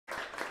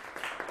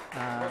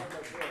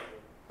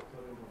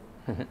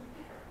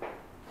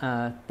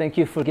Thank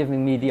you for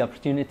giving me the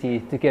opportunity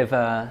to give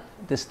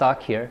this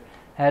talk here.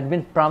 I had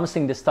been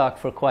promising this talk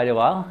for quite a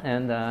while,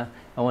 and I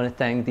want to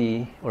thank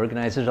the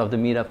organizers of the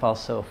Meetup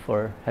also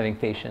for having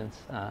patience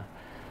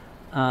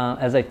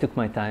as I took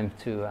my time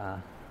to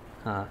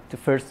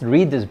first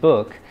read this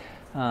book,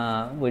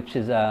 which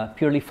is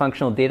Purely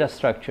Functional Data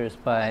Structures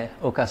by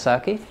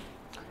Okazaki.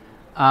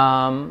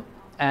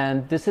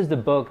 And this is the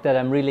book that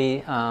I'm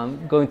really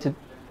going to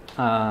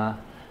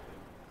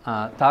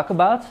talk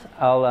about.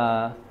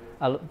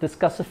 I'll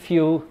discuss a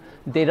few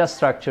data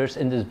structures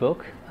in this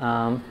book.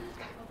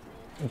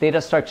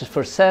 Data structures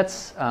for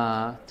sets,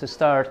 to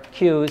start,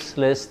 queues,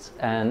 lists,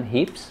 and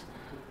heaps.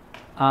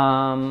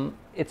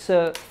 It's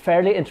a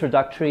fairly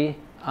introductory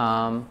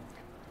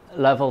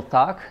level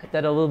talk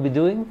that I will be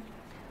doing.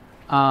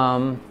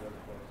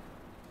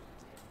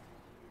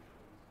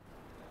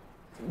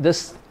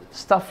 This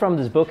stuff from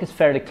this book is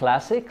fairly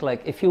classic.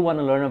 Like, if you want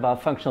to learn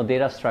about functional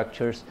data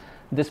structures,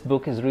 this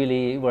book is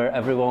really where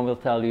everyone will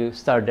tell you,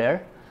 start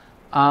there.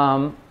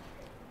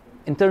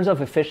 In terms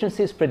of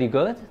efficiency, it's pretty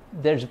good.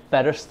 There's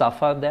better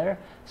stuff out there.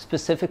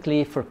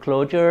 Specifically for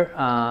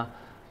Clojure,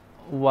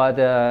 what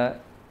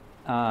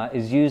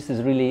is used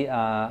is really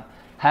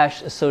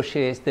hash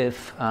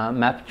associative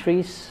map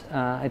trees,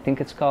 I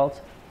think it's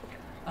called.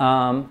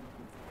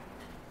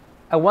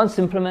 I once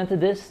implemented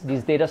this.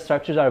 These data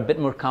structures are a bit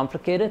more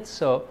complicated,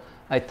 so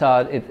I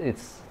thought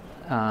it's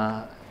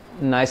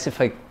nice if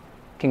I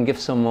can give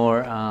some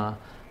more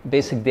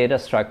basic data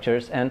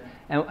structures. And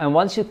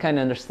once you kind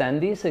of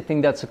understand these, I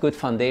think that's a good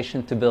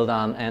foundation to build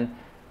on. And,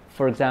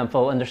 for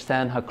example,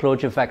 understand how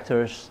Clojure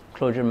vectors,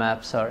 Clojure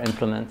maps are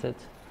implemented.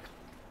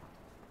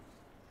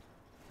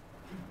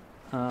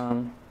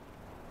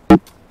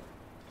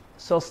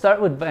 So I'll start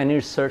with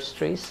binary search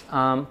trees.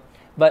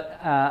 But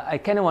I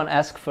kind of want to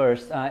ask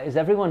first, is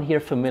everyone here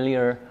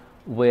familiar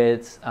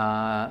with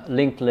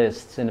linked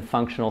lists in a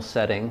functional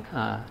setting?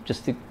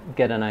 Just to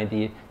get an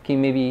idea. Can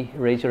you maybe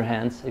raise your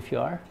hands if you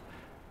are?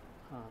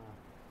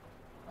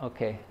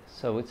 Okay,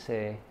 so I would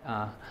say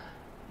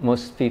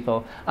most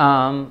people.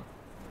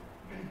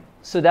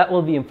 So that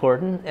will be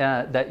important,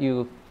 that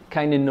you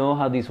kind of know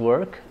how these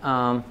work.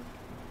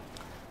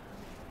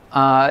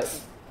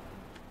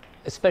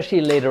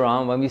 Especially later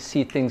on when we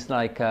see things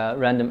like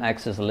random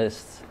access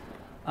lists.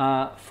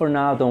 For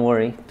now, don't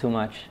worry too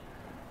much.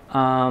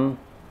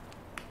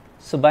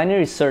 So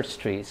binary search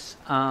trees.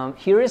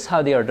 Here is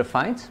how they are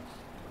defined.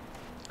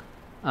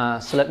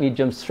 So let me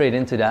jump straight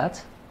into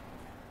that.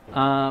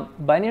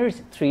 Binary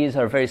trees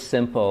are very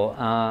simple.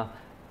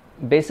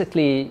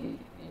 Basically,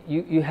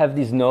 you have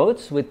these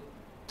nodes with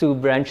 2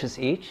 branches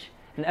each,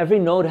 and every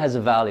node has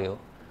a value.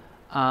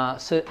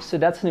 So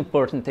that's an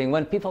important thing.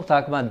 When people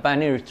talk about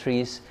binary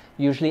trees,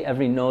 usually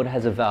every node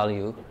has a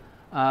value.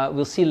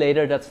 We'll see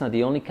later that's not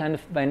the only kind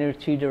of binary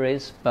tree there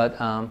is, but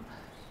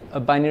a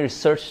binary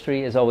search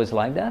tree is always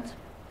like that.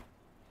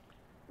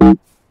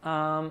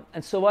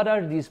 And so what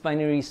are these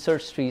binary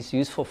search trees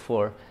useful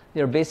for?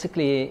 They're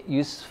basically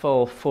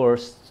useful for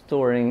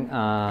storing, they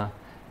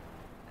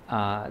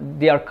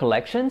are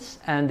collections,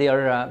 and they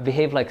are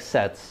behave like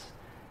sets.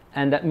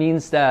 And that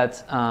means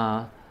that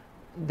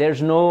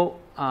there's no,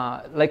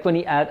 like when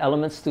you add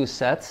elements to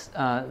sets,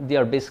 they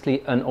are basically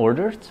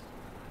unordered.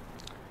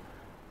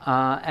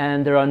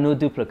 And there are no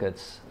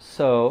duplicates.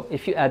 So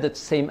if you add the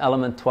same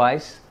element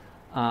twice,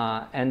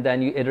 and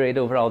then you iterate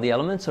over all the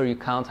elements, or you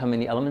count how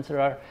many elements there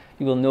are,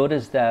 you will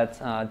notice that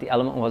the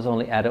element was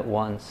only added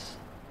once.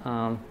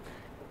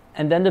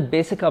 And then the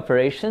basic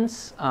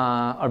operations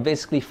are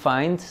basically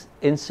find,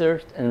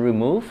 insert, and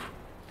remove.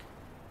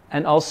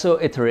 And also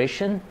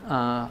iteration,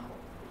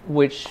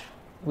 which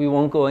we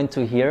won't go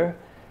into here.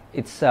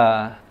 It's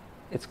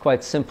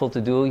quite simple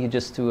to do. You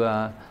just do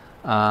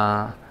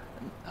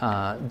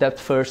depth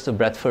first or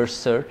breadth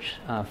first search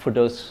for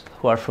those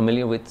who are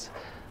familiar with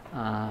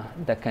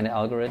that kind of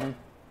algorithm.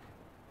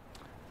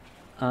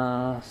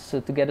 So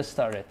to get us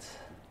started,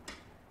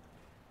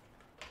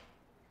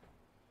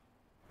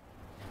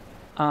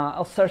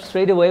 I'll start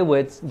straight away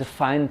with the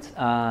find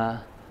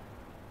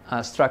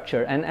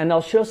structure, and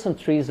I'll show some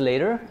trees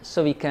later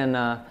so we can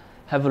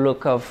have a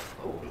look of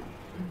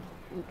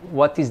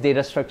what these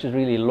data structures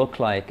really look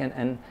like,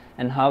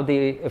 and how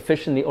they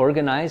efficiently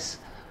organize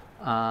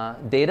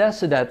data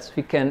so that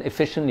we can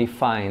efficiently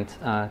find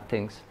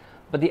things.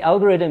 But the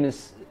algorithm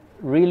is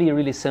really,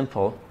 really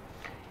simple.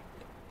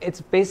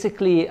 It's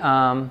basically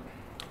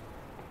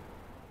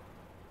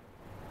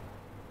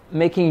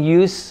making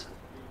use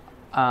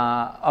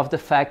of the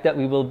fact that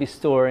we will be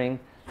storing,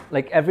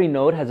 like every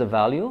node has a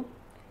value,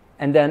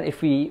 and then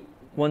if we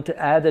want to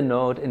add a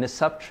node in a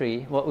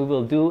subtree, what we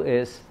will do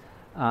is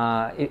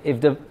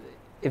if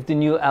the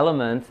new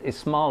element is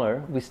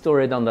smaller, we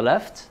store it on the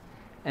left,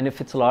 and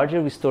if it's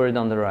larger, we store it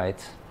on the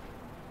right.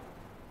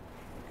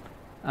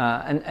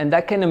 And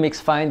that kind of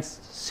makes find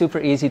super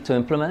easy to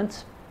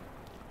implement.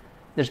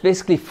 There's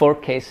basically 4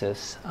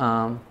 cases.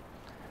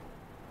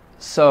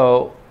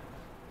 So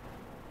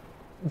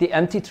the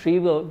empty tree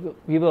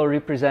we will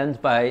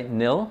represent by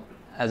nil,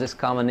 as is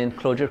common in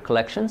Clojure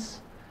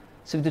collections.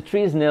 So if the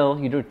tree is nil,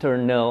 you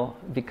return nil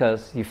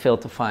because you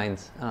failed to find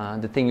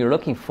the thing you're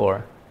looking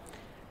for.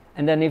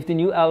 And then if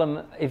the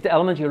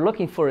element you're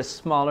looking for is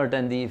smaller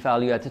than the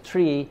value at the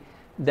tree,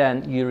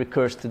 then you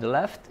recurse to the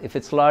left. If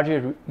it's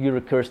larger, you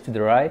recurse to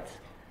the right.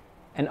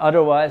 And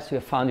otherwise, you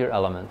have found your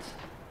element.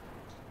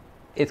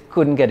 It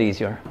couldn't get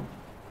easier.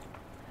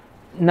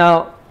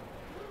 Now,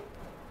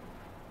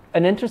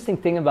 an interesting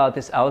thing about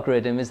this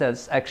algorithm is that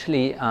it's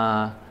actually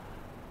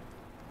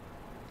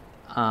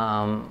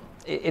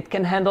it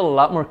can handle a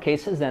lot more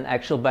cases than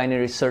actual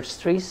binary search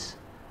trees.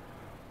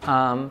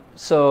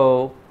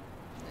 So,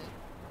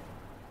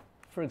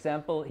 for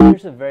example,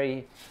 here's a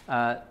very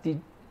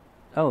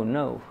oh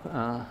no,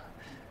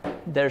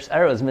 there's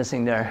arrows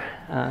missing there.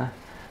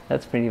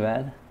 That's pretty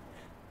bad.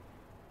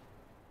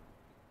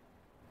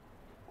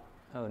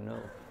 Oh no,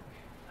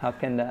 how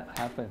can that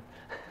happen?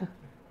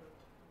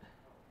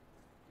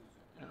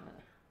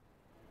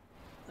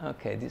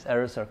 Okay, these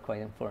errors are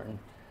quite important.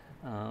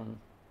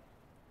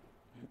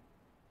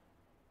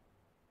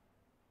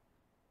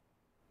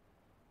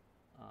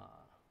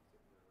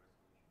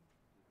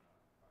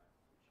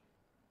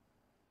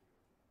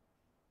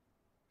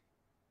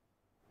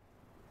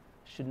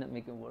 Shouldn't it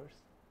make it worse?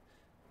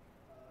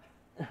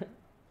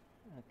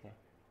 Okay.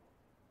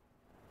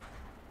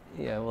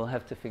 Yeah, we'll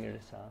have to figure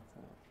this out.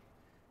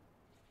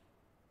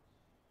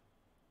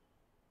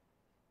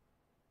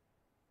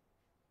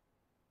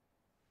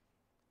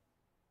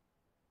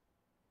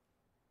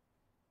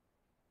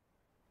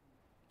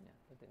 Yeah,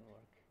 that didn't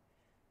work.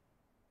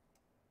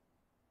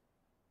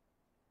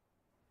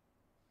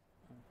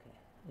 Okay,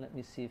 let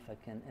me see if I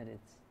can edit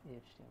the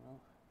HTML.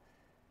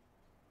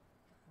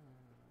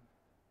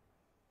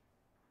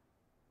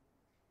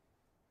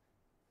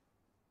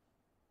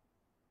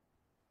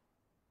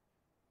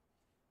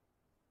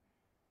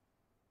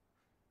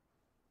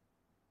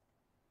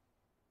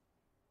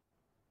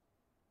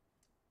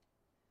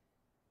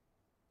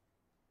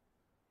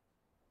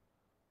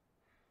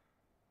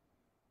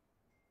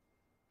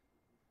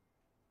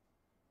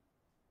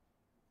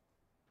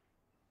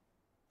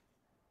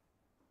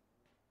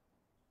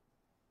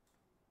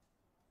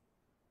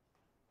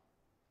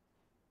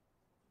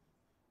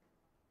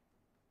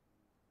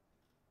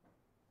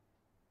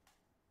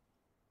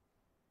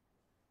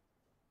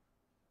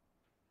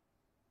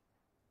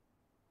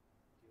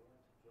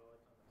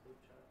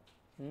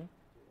 Hmm?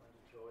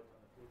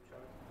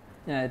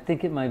 Yeah, I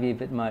think it might be a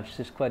bit much.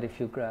 There's quite a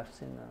few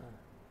graphs in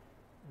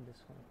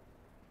this one.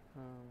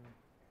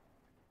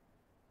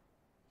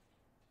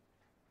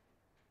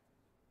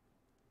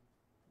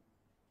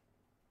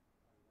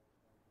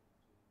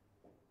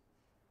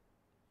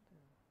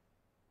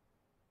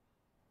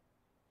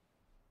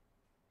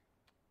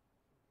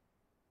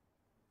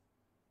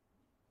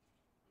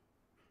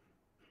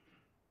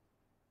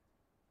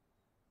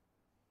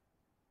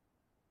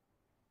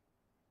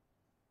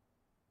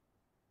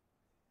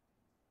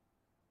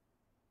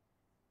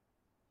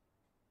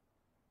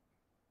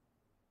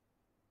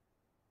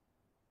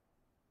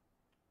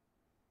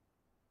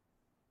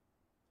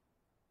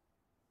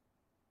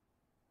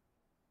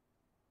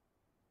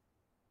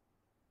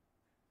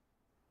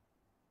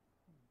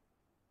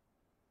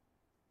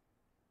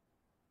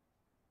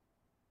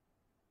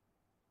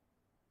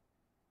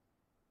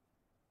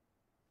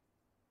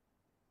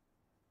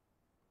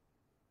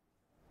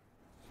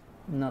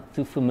 Not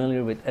too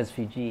familiar with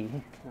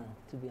SVG,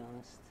 to be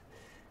honest.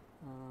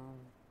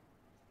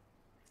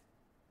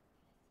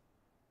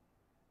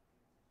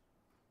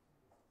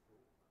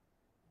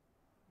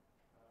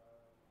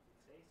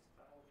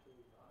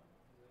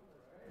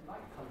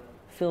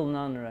 Fill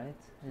none, right?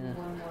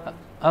 Yeah.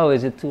 Oh,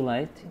 is it too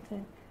light, you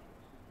think?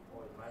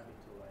 Or it might be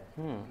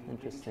too light.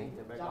 Interesting.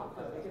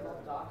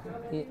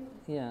 Yeah.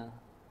 Yeah.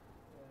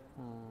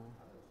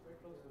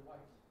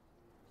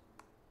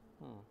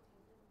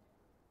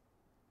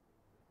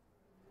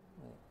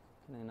 Wait,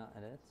 can I not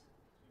edit?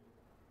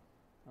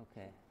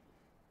 Okay,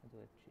 I'll do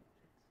it.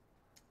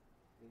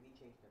 Maybe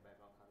change the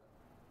background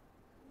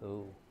color.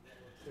 Oh.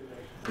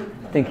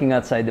 Thinking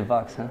outside the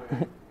box, huh?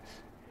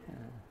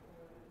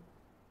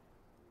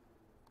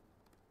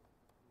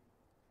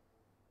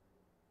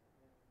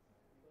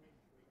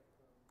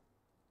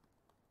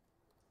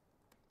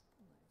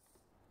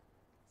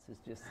 This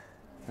is just.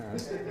 Where are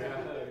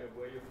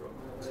you from?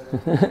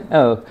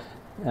 Oh,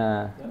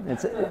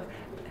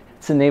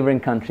 it's a neighboring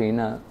country,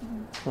 not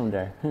from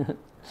there.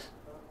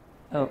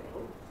 Oh,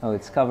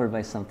 it's covered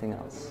by something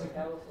else.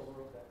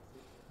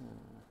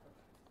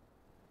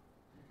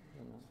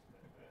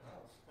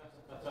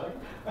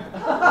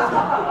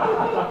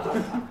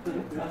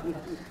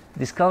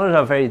 These colors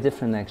are very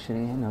different,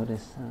 actually. I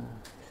notice.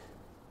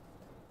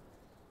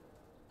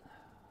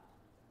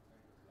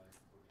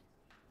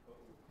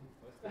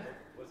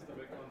 What's the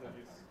background that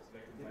you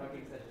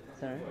selected?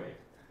 Sorry?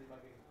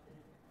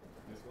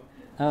 This one?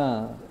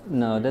 Oh,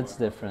 no, that's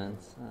different.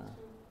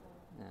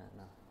 Yeah,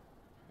 no,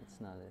 it's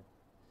not it.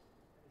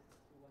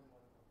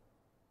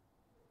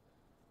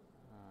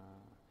 Oh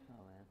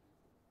man.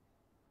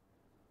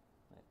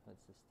 Wait,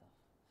 what's this stuff?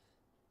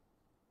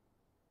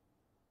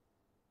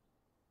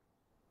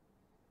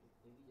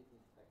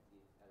 inspect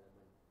the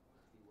element,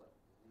 see what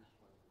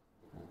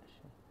which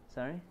one?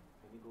 Sorry?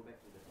 Can you go back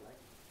to the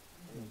slide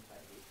and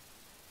inspect it?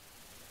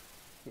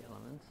 The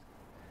elements.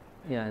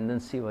 Yeah, and then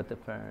see what the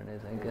parent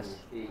is, I guess.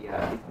 Okay,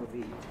 yeah, it will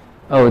be.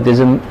 Oh, there's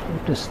a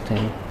this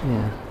thing.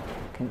 Yeah,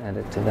 I can add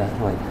it to that.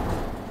 Wait,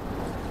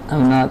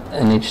 I'm not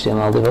an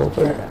HTML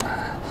developer.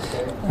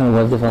 I'm a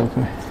web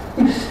developer.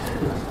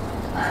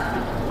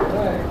 All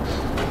right.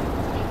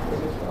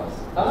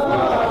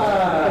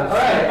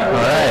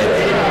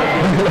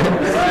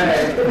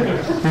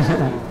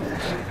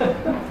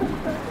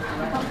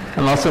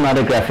 I'm also not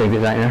a graphic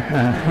designer.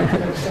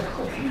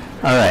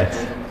 All right.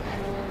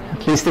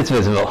 At least it's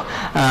visible.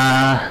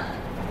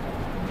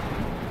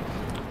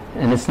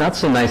 And it's not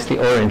so nicely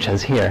orange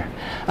as here.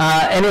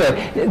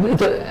 Anyway,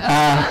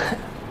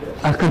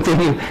 I'll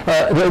continue.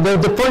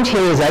 The point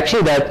here is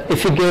actually that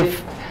if you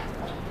give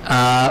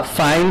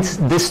find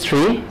this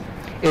tree,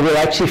 it will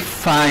actually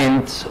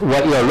find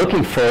what you're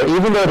looking for,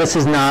 even though this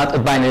is not a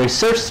binary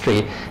search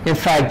tree. In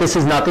fact, this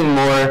is nothing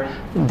more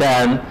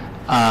than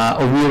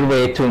a weird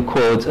way to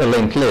encode a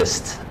linked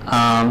list.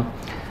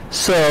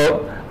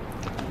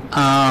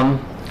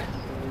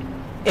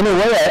 In a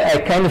way, I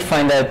kind of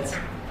found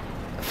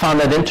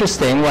that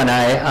interesting when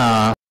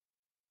I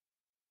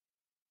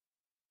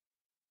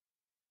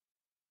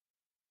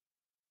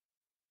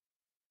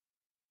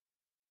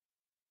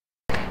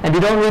and they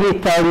don't really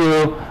tell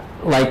you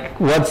like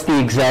what's the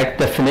exact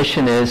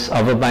definition is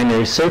of a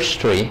binary search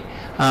tree.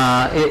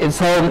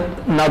 It's all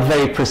not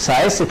very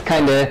precise. It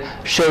kind of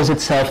shows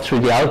itself through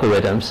the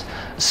algorithms.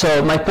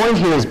 So my point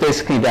here is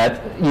basically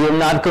that you're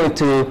not going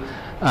to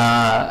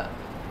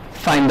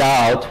find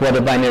out what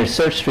a binary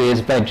search tree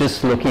is by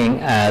just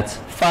looking at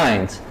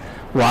find.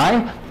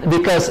 Why?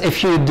 Because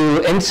if you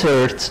do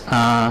insert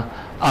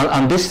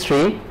on this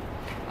tree,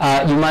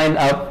 you might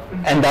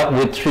end up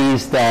with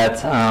trees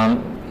that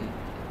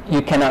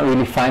you cannot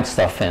really find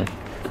stuff in.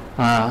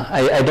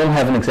 I don't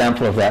have an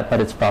example of that, but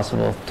it's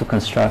possible to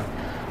construct.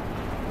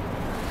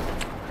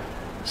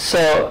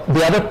 So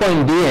the other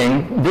point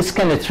being, this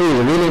kind of tree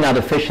is really not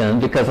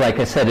efficient because, like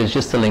I said, it's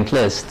just a linked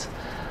list.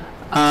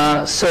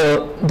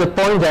 So the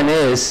point then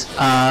is,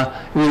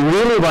 we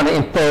really want to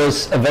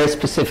impose a very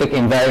specific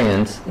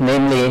invariant,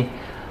 namely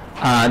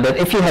that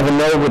if you have a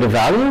node with a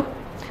value,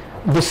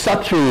 the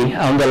subtree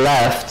on the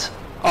left,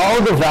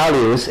 all the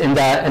values in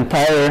that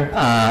entire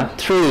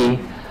tree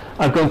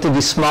are going to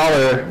be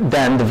smaller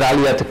than the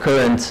value at the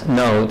current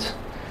node.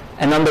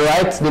 And on the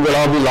right, they will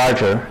all be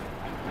larger.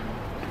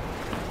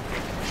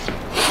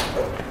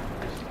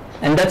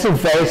 And that's a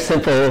very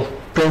simple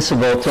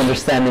principle to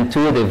understand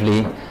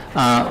intuitively.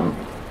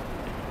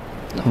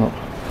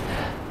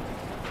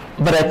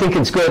 But I think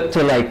it's good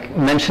to like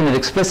mention it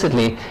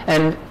explicitly.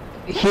 And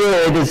here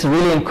it is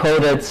really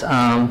encoded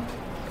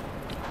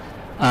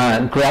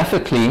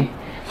graphically,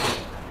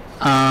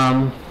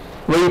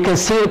 where you can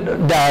see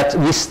that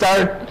we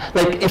start,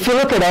 like if you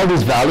look at all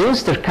these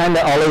values, they're kind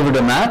of all over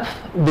the map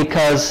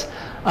because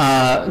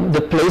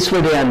the place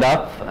where they end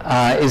up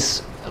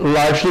is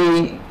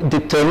largely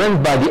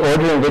determined by the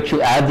order in which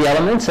you add the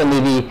elements, and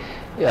maybe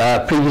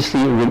previously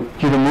you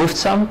removed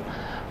some.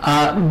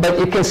 But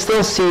you can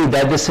still see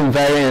that this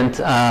invariant,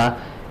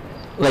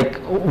 like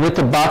with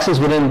the boxes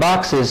within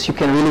boxes, you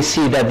can really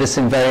see that this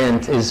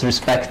invariant is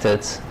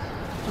respected.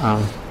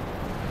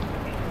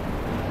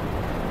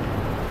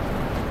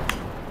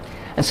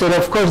 And so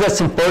of course that's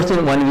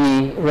important when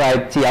we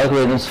write the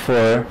algorithms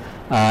for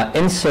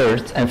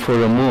insert and for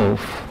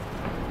remove.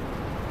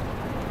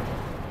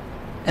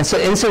 And so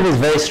insert is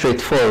very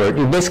straightforward.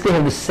 You basically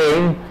have the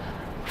same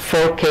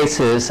 4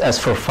 cases as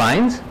for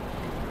find,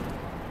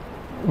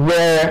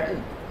 where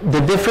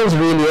the difference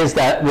really is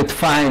that with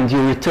find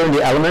you return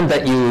the element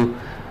that you,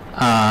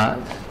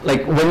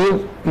 like when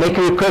you make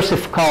a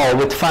recursive call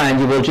with find,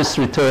 you will just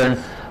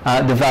return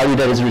the value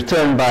that is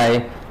returned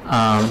by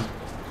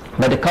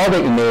the call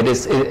that you made.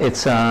 It's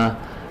a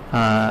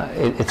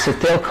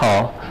tail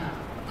call.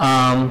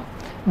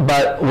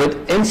 But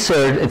with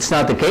insert, it's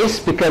not the case,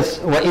 because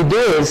what you do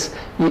is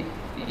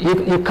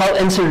you call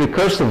insert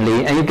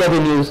recursively and you get a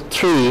new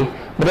tree,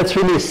 but that's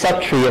really a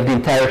subtree of the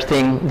entire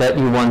thing that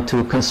you want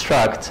to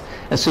construct.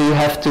 And so you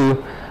have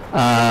to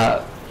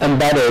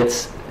embed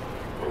it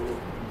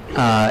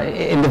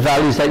in the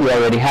values that you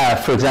already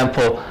have. For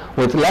example,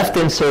 with left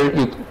insert,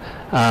 you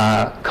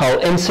call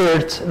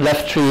insert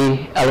left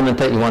tree element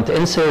that you want to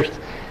insert,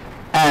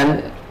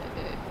 and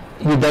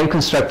you then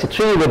construct a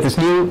tree with this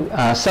new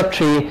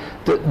subtree,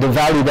 the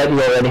value that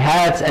you already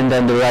had, and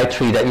then the right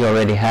tree that you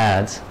already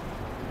had.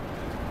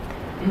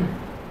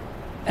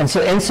 And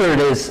so insert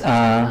is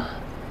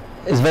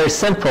very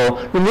simple.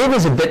 Remove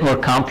is a bit more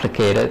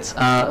complicated.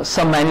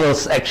 Some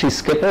manuals actually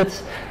skip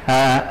it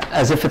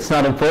as if it's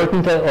not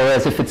important or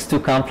as if it's too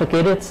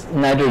complicated.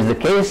 Neither is the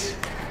case.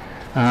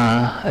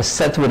 A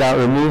set without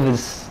remove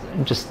is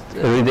just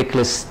a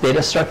ridiculous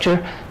data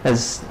structure,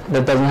 as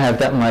that doesn't have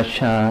that much.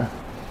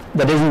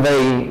 That isn't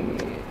very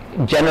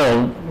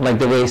general, like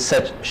the way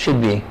set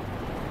should be.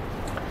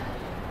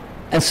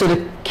 And so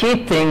the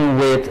key thing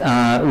with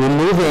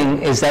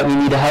removing is that we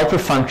need a helper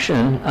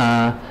function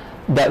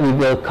that we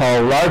will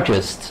call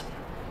largest.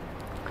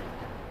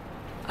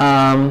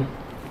 And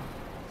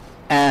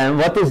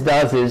what this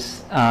does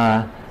is,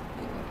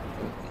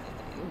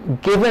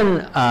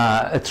 given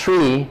a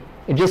tree,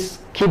 it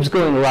just keeps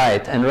going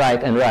right and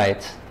right and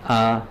right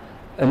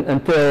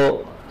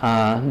until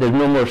there's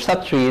no more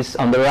subtrees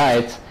on the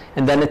right,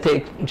 and then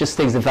it just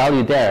takes the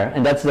value there,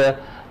 and that's the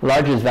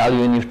largest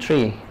value in your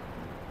tree.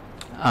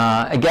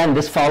 Again,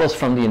 this follows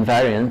from the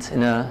invariant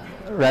in a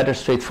rather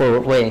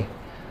straightforward way.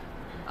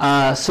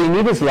 So you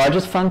need this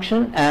largest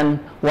function, and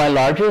why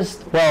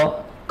largest?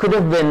 Well, could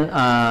have been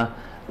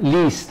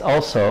least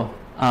also.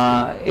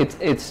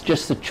 It's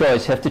just a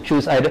choice. You have to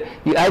choose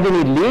you either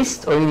need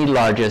least or you need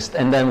largest,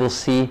 and then we'll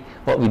see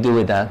what we do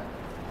with that.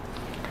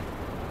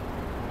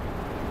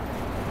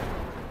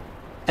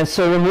 And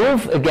so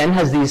remove again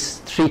has these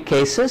four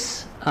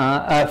cases,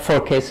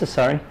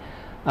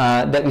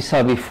 that we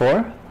saw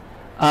before.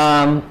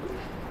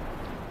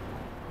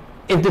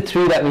 If the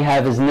tree that we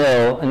have is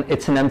nil and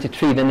it's an empty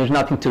tree, then there's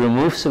nothing to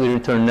remove, so we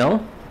return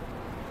nil.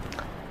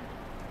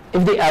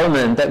 If the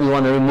element that we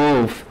want to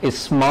remove is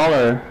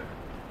smaller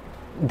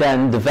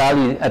than the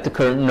value at the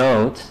current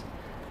node,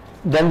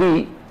 then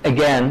we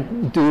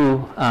again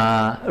do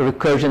a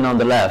recursion on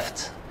the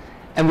left.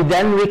 And we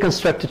then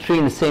reconstruct the tree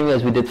in the same way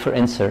as we did for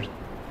insert.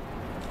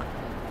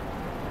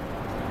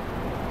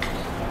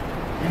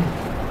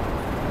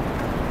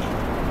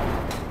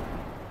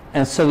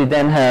 And so we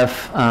then have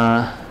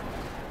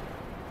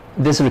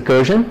this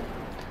recursion.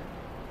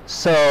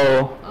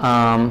 So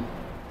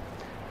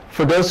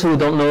for those who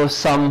don't know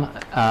some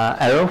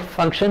arrow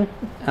function,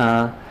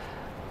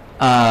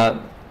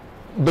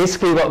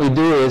 basically what we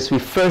do is we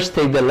first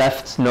take the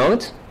left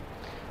node,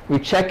 we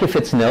check if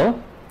it's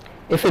nil.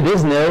 If it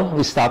is nil,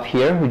 we stop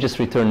here, we just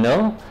return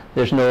nil.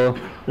 There's no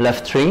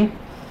left tree.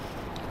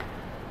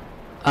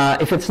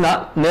 If it's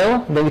not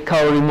nil, then we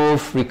call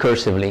remove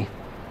recursively.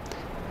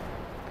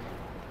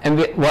 And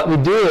what we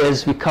do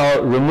is we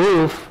call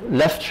remove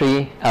left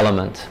tree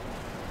element.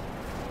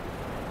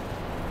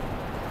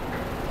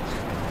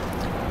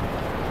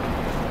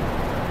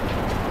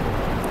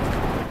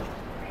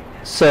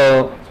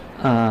 So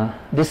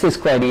this is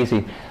quite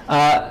easy.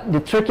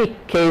 The tricky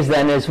case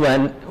then is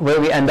where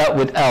we end up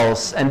with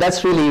else, and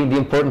that's really the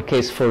important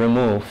case for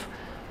remove,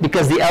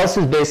 because the else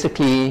is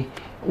basically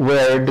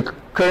where the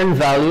current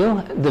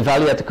value, the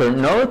value at the current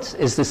node,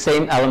 is the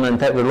same element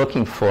that we're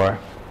looking for.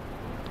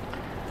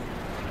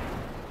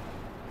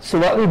 So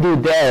what we do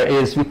there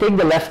is we take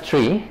the left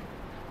tree.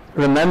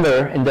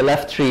 Remember, in the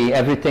left tree,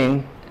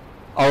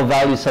 all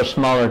values are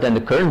smaller than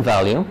the current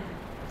value.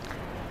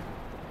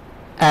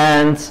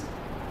 And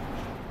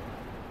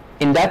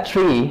in that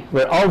tree,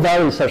 where all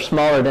values are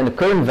smaller than the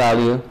current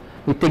value,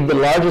 we take the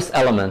largest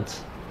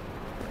element.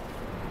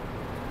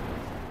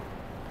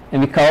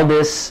 And we call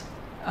this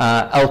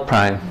L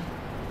prime.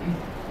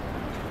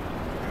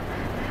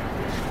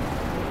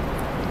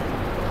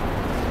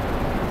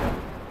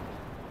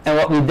 And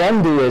what we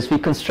then do is we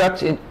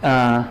construct it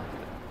on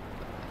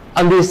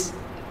this.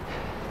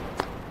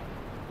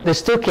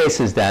 There's two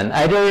cases then.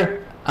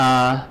 Either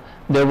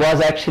there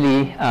was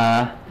actually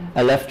a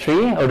left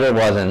tree or there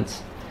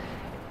wasn't.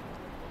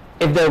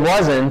 If there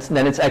wasn't,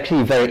 then it's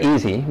actually very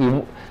easy.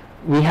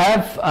 We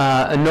have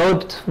a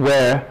node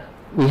where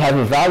we have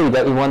a value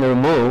that we want to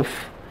remove.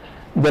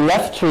 The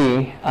left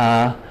tree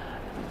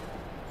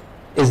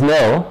is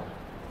null,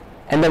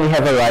 and then we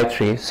have a right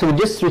tree. So we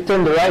just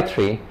return the right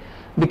tree,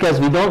 because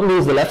we don't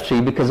lose the left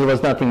tree because there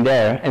was nothing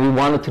there, and we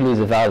wanted to lose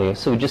a value.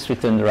 So we just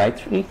return the right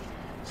tree.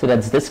 So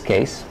that's this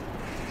case.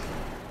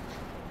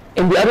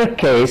 In the other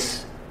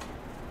case,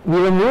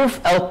 we remove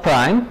L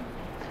prime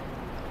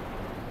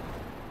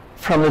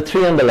from the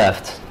tree on the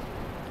left,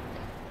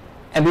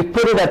 and we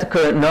put it at the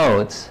current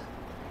nodes.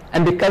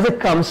 And because it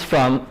comes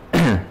from,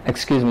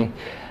 excuse me,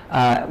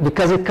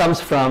 because it comes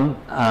from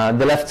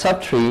the left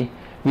subtree,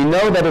 we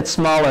know that it's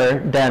smaller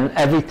than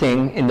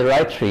everything in the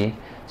right tree.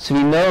 So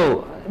we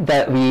know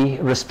that we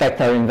respect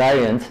our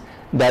invariant,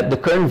 that the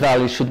current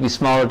value should be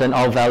smaller than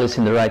all values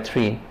in the right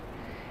tree.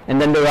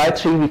 And then the right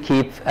tree we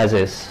keep as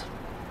is.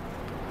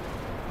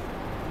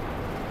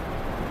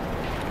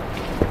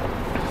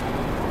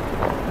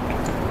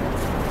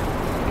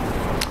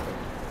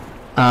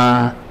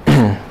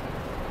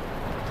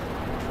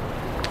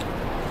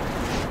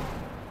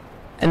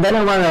 And then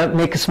I want to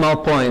make a small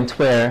point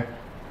where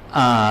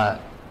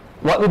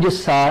what we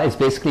just saw is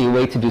basically a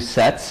way to do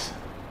sets,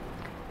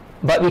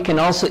 but we can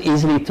also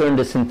easily turn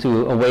this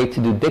into a way to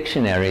do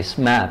dictionaries,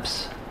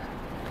 maps.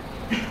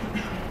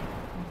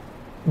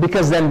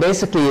 Because then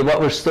basically what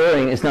we're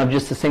storing is not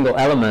just a single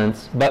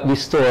element, but we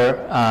store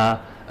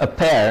a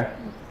pair,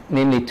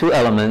 namely two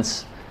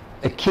elements,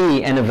 a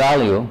key and a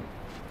value.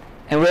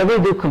 And whenever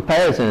we do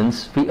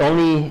comparisons, we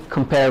only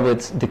compare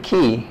with the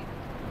key,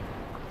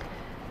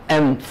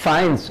 and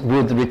finds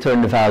would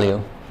return the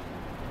value.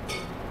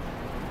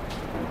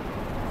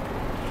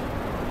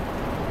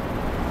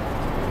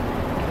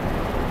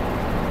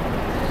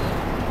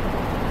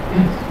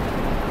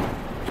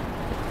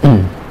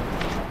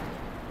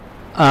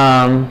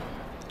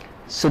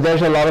 So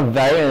there's a lot of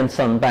variance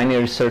on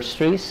binary search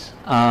trees.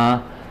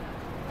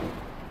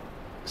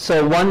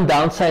 So one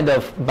downside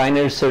of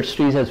binary search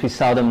trees as we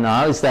saw them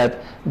now is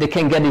that they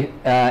can get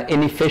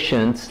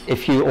inefficient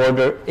if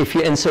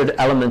you insert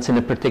elements in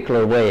a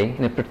particular way,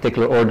 in a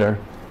particular order.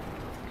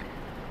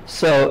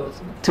 So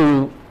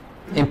to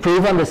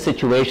improve on this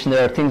situation,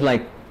 there are things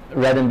like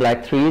red and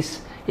black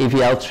trees,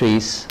 AVL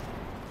trees,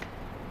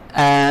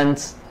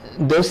 and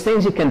those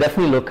things you can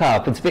definitely look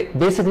up. It's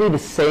basically the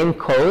same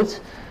code,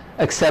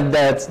 except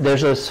that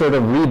there's a sort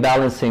of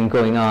rebalancing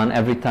going on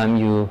every time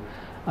you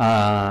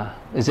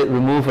is it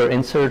remove or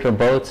insert or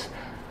both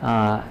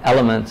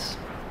elements.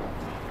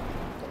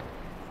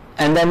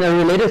 And then a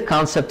related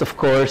concept, of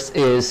course,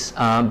 is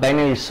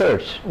binary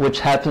search, which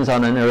happens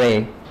on an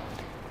array.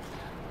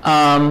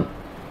 And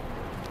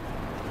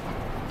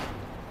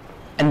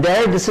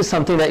there, this is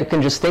something that you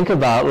can just think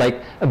about,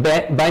 like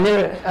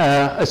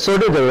a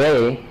sorted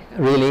array,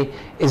 really,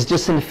 is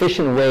just an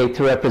efficient way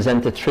to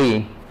represent a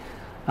tree.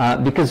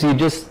 Because you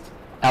just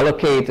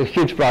allocate a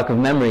huge block of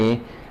memory,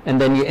 and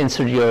then you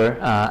insert your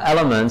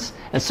elements,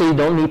 and so you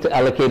don't need to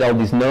allocate all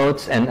these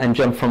nodes and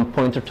jump from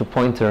pointer to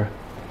pointer.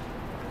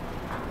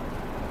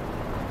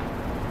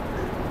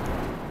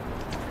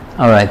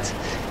 All right.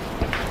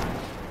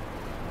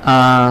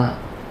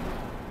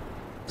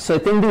 So I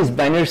think these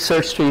binary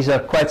search trees are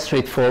quite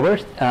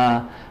straightforward.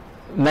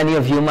 Many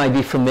of you might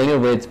be familiar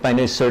with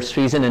binary search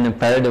trees in an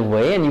imperative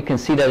way, and you can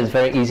see that it's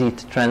very easy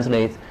to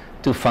translate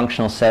to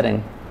functional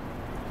setting.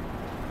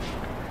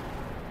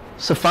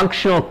 So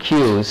functional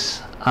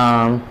queues.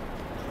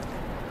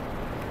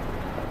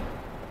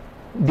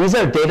 These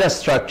are data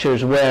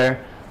structures where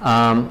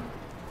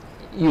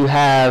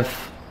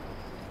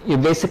you're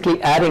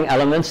basically adding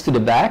elements to the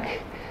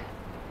back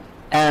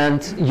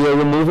and you're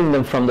removing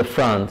them from the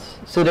front.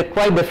 So they're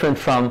quite different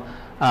from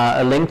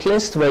a linked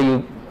list where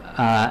you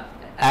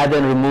add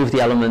and remove the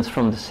elements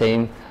from the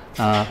same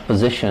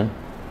position.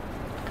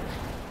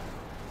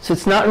 So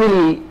it's not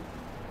really,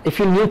 if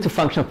you're new to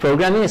functional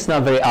programming, it's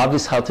not very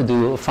obvious how to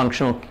do a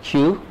functional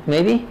queue,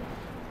 maybe,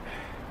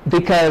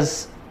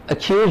 because a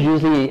queue is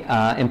usually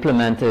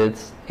implemented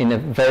in a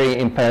very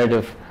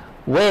imperative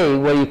way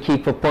where you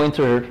keep a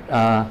pointer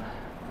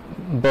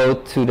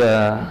both to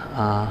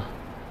the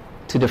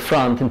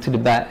front and to the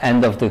back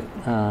end of the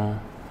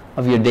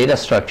of your data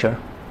structure.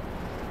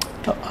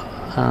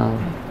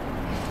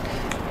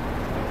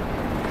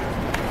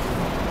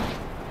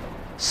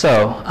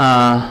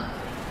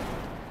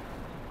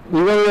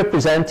 We will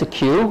represent a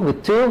queue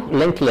with two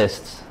linked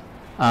lists.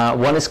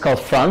 One is called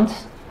front,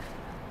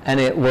 and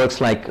it works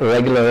like a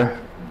regular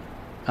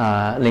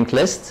linked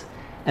list.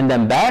 And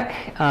then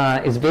back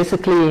is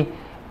basically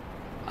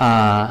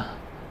a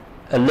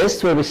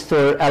list where we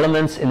store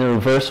elements in a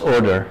reverse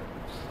order.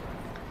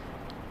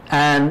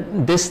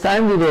 And this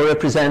time we will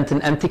represent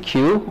an empty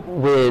queue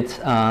with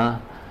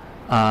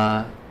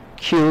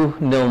queue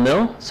nil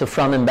nil, so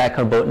front and back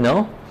are both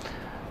nil.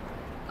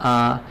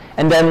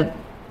 And then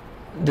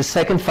the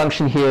second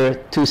function here,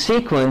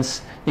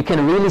 toSequence, you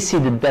can really see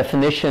the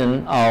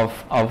definition of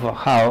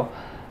how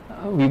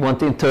we want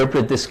to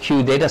interpret this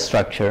queue data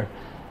structure.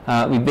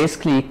 We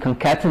basically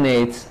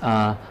concatenate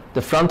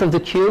the front of the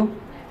queue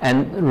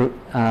and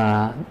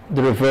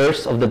the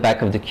reverse of the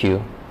back of the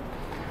queue.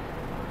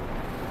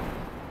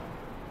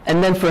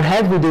 And then for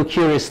head, we do a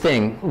curious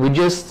thing. We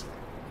just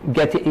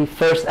get the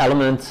first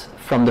element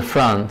from the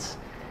front.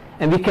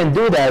 And we can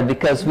do that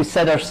because we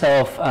set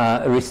ourselves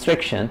a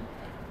restriction.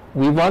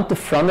 We want the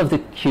front of the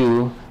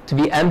queue to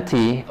be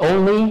empty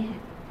only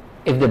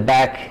if the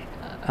back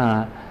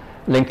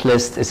linked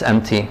list is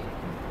empty.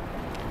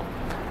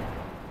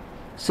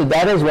 So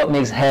that is what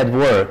makes head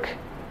work.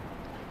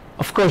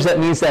 Of course, that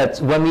means that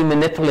when we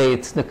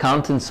manipulate the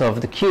contents of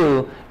the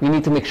queue, we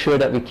need to make sure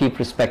that we keep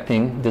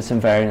respecting this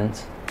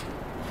invariant.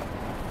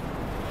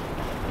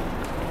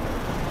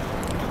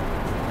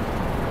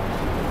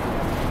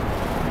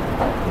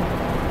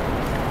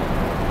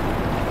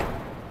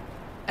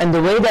 And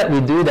the way that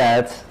we do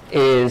that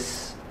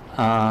is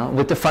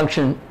with the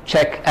function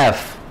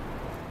checkF.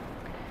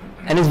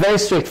 And it's very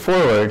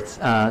straightforward,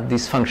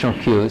 these functional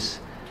queues.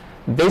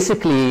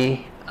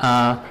 Basically,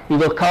 we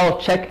will call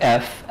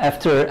checkF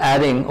after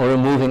adding or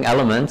removing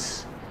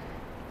elements.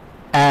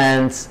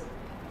 And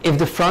if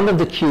the front of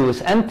the queue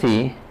is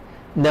empty,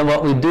 then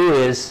what we do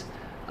is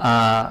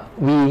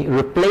we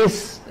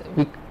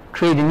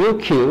create a new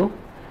queue,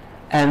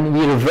 and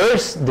we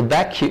reverse the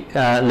back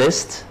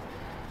list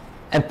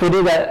and put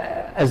it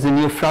as the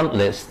new front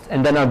list,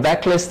 and then our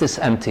back list is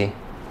empty.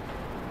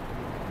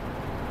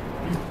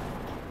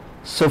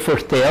 So for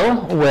tail,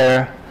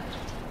 where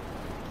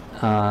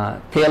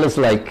tail is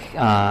like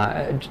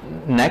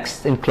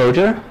next in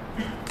Clojure.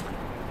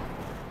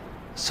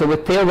 So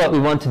with tail, what we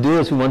want to do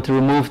is we want to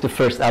remove the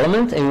first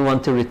element, and we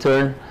want to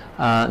return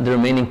the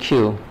remaining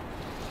queue.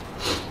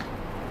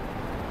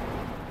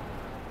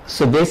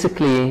 So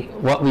basically,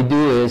 what we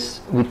do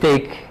is we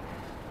take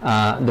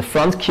the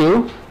front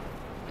queue,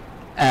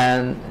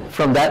 and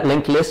from that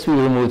linked list, we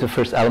remove the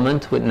first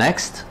element with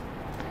next.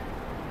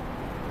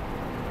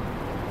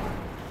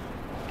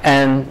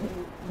 and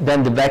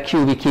then the back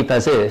queue we keep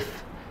as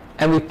if,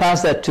 and we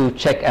pass that to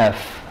checkf.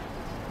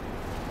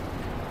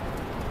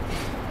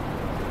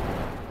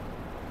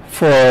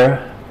 For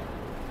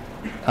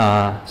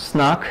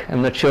snock,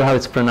 I'm not sure how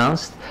it's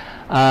pronounced,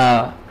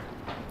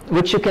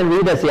 which you can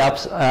read as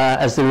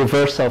the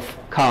reverse of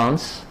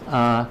cons,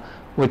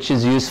 which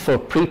is used for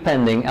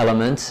prepending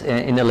elements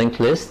in a linked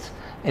list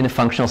in a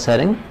functional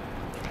setting.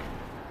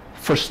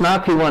 For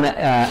snock, we want to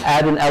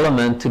add an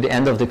element to the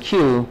end of the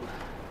queue.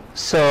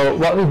 So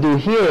what we do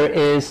here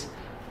is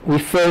we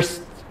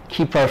first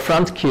keep our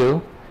front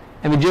queue,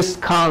 and we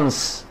just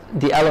cons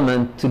the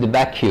element to the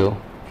back queue.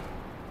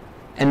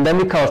 And then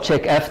we call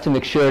checkf to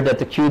make sure that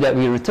the queue that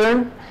we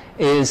return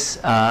is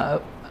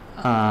a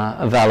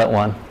valid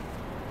one.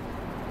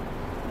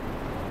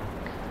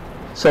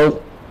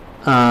 So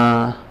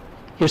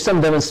here's some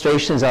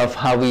demonstrations of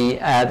how we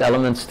add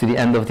elements to the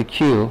end of the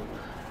queue.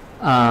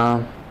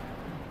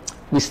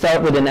 We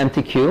start with an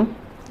empty queue,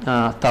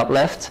 top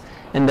left,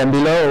 and then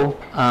below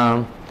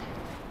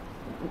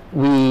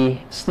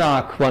we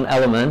snock one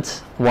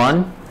element,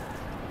 1.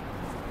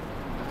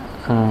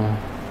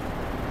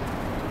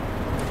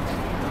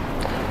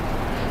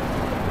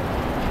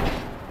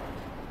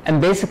 And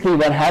basically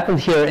what happened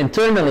here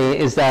internally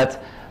is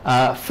that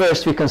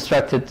first we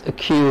constructed a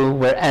queue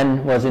where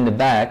n was in the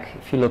back.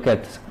 If you look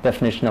at the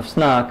definition of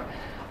snock,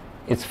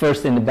 it's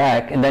first in the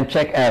back, and then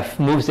checkf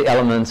moves the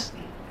elements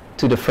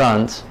to the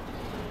front.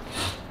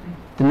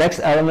 The next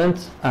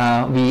element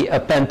we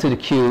append to the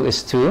queue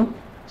is 2,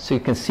 so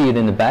you can see it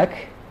in the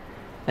back.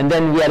 And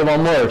then we add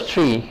one more,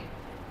 3,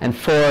 and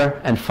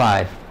 4, and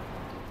 5.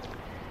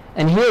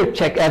 And here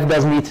checkf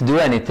doesn't need to do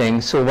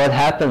anything, so what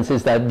happens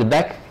is that the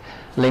back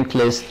linked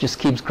list just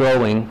keeps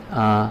growing,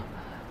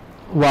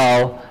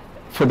 while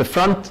for the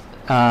front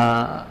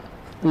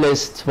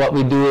list what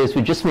we do is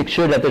we just make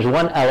sure that there's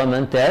one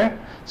element there,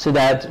 so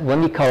that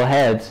when we call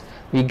head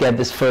we get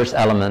this first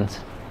element.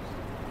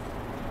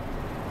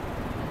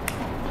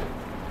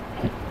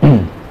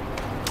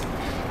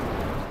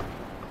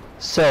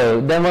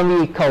 So then when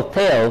we call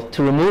tail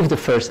to remove the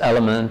first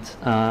element,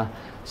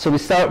 so we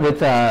start with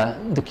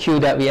the queue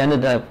that we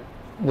ended up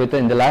with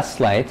in the last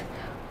slide.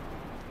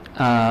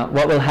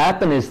 What will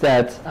happen is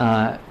that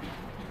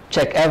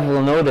checkf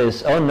will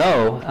notice, oh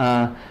no,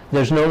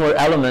 there's no more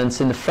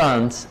elements in the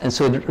front, and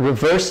so it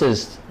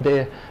reverses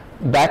the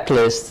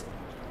backlist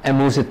and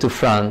moves it to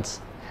front.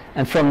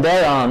 And from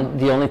there on,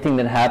 the only thing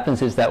that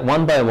happens is that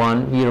one by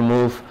one we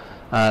remove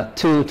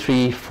 2,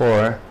 3,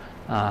 4,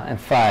 and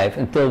 5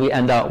 until we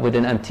end up with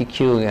an empty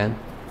queue again.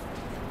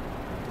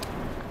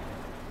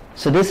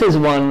 So this is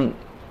one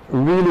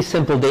really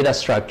simple data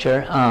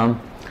structure.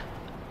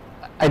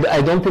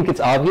 I don't think it's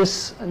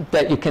obvious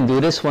that you can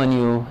do this when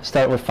you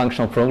start with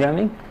functional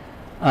programming,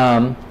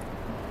 but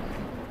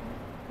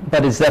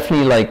it's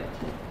definitely like,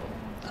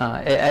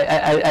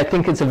 I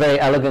think it's a very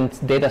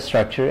elegant data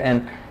structure,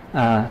 and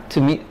to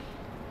me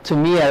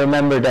I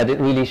remember that it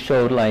really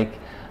showed like,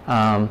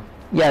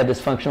 yeah, this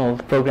functional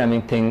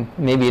programming thing,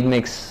 maybe it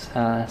makes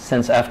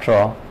sense after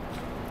all.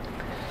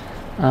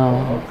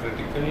 How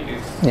critical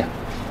is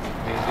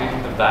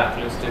maintaining the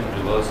backlist in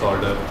reverse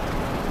order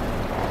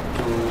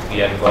to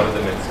the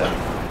algorithm itself?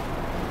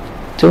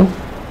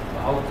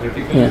 How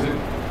critical is it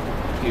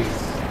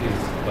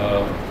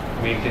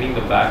maintaining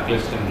the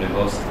backlist in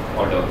reverse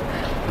order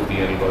to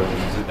the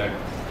algorithm? Is it that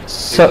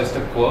it's just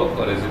a quirk,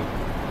 or is it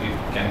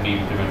can be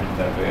implemented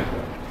that way as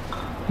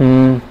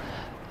well?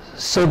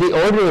 So the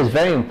order is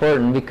very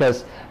important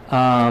because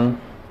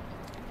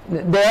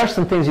there are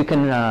some things you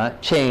can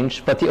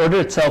change, but the order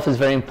itself is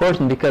very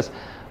important because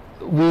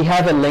we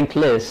have a linked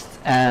list,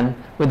 and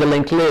with the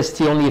linked list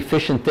the only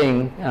efficient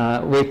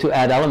way to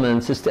add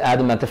elements is to add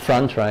them at the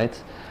front, right?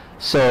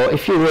 So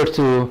if you were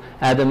to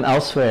add them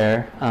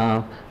elsewhere,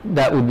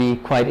 that would be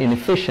quite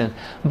inefficient.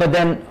 But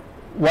then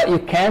what you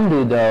can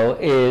do though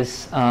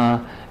is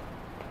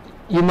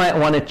you might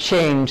want to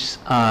change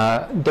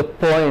the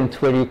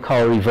point where you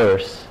call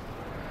reverse.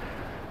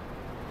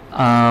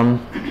 Or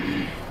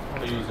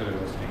use a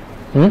reverse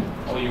link.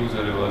 Or use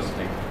a reverse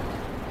link.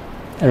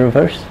 A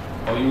reverse?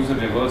 Or use a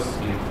reverse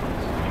link.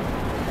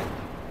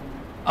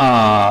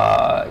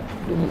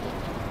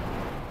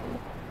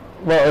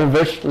 Well, a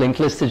reverse linked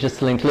list is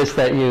just a linked list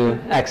that you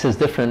access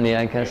differently,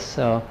 I guess.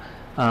 So,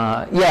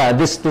 yeah,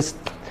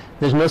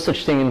 there's no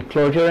such thing in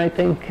Clojure, I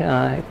think.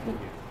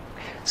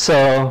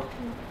 So,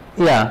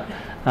 yeah,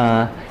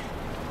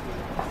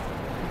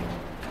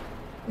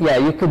 yeah,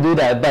 you could do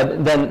that,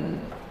 but then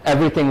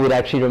everything would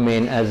actually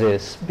remain as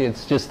is.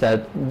 It's just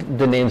that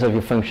the names of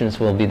your functions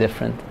will be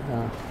different.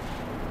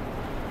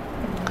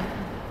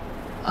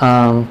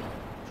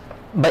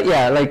 But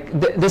yeah, like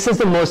this is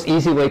the most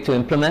easy way to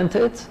implement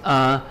it.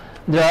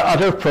 There are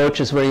other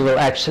approaches where you will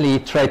actually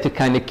try to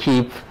kind of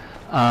keep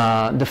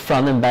the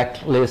front and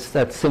back lists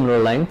at similar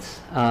lengths.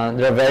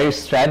 There are various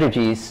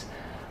strategies,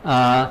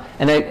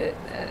 and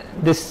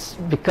this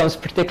becomes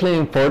particularly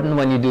important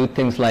when you do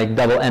things like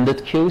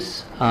double-ended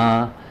queues,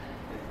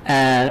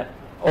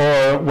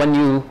 or when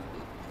you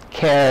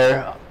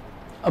care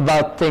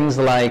about things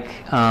like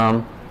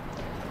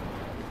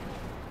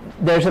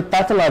there's a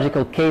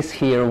pathological case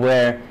here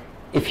where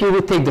if you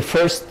would take the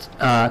first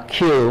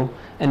queue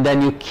and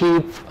then you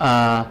keep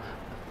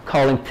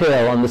calling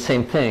tail on the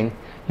same thing,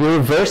 you're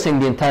reversing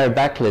the entire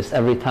backlist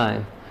every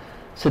time.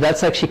 So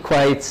that's actually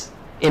quite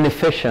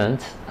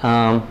inefficient.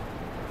 And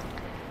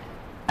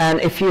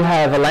if you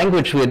have a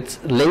language with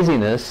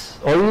laziness,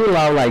 or you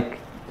allow like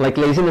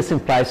laziness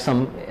implies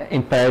some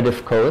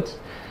imperative code,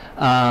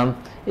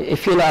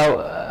 if you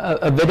allow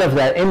a bit of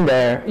that in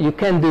there, you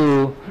can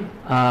do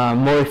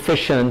more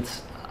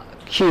efficient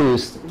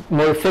queues,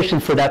 more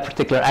efficient for that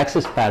particular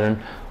access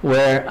pattern,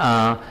 where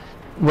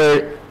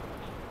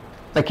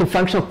like in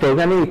functional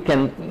programming, you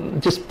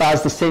can just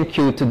pass the same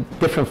queue to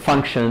different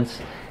functions,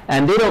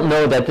 and they don't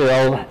know that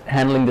they're all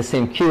handling the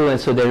same queue, and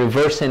so they're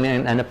reversing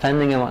and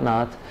appending and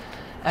whatnot.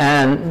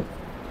 And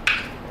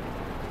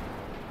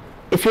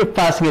if you're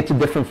passing it to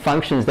different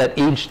functions that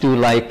each do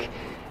like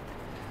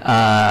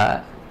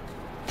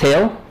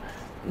tail,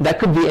 that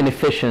could be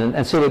inefficient.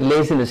 And so with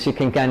laziness, you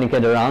can kind of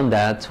get around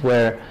that,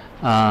 where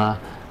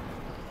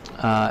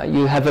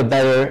you have a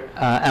better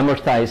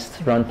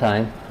amortized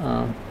runtime.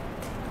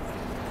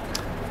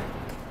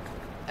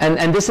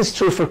 And this is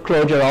true for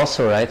Clojure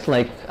also, right?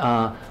 Like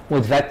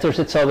with vectors,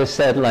 it's always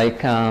said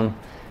like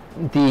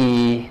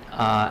the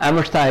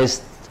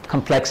amortized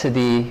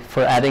complexity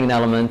for adding an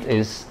element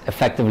is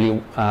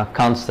effectively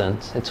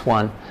constant. It's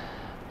 1.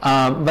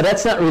 But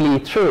that's not really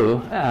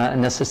true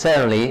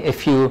necessarily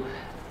if you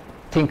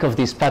think of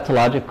these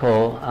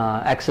pathological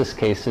access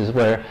cases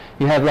where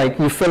you have like,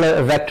 you fill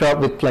a vector up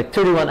with like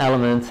 31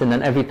 elements, and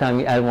then every time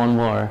you add one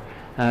more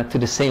to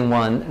the same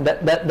one,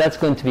 that's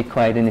going to be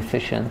quite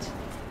inefficient.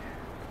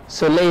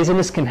 So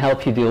laziness can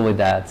help you deal with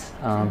that.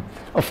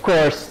 Of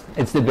course,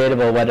 it's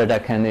debatable whether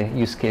that kind of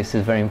use case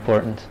is very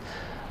important.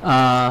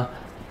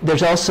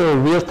 There's also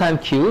real-time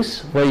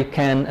queues where you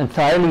can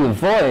entirely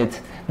avoid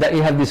that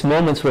you have these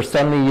moments where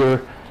suddenly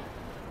you're,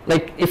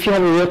 like if you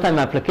have a real-time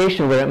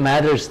application where it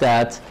matters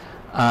that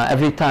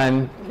every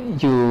time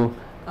you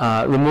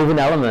remove an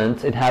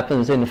element, it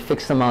happens in a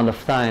fixed amount of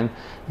time,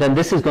 then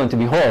this is going to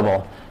be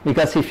horrible.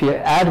 Because if you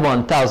add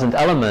 1,000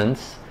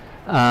 elements,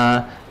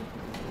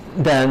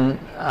 then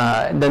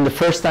the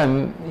first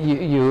time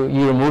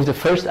you remove the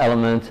first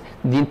element,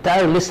 the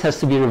entire list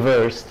has to be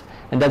reversed,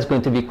 and that's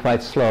going to be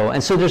quite slow.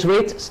 And so there's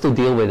ways to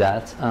deal with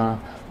that.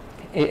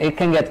 It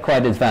can get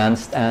quite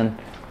advanced, and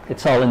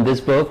it's all in this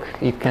book.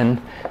 You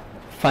can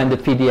find the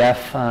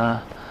PDF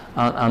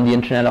on the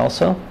internet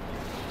also.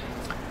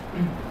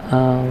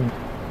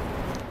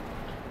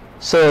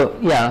 So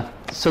yeah,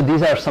 so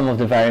these are some of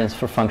the variants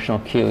for functional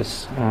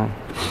queues.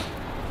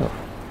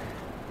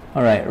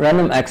 All right,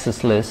 random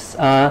access lists.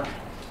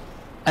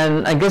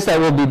 And I guess that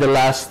will be the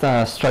last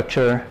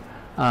structure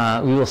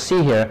we will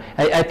see here.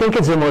 I think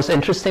it's the most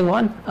interesting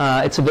one.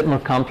 It's a bit more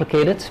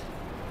complicated.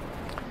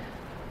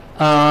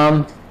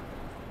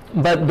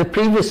 But the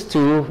previous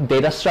two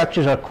data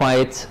structures are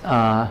quite,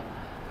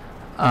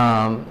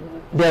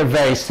 they're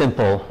very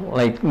simple.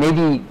 Like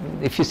maybe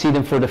if you see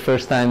them for the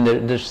first time,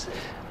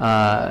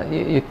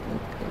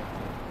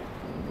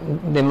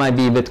 they might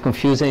be a bit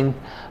confusing,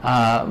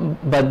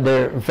 but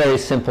they're very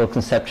simple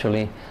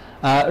conceptually.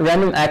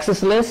 Random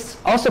access lists,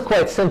 also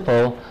quite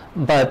simple,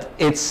 but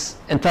it's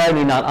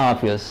entirely not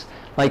obvious.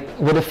 Like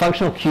with a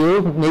functional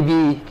queue,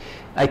 maybe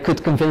I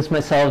could convince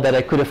myself that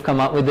I could have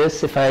come up with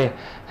this if I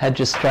had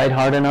just tried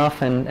hard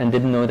enough and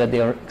didn't know that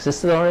they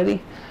existed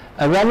already.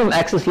 A random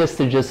access list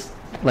is just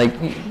like,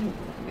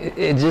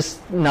 it's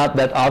just not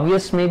that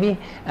obvious maybe,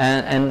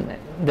 and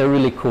they're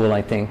really cool,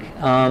 I think.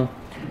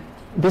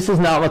 This is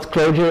not what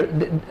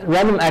Clojure,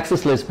 random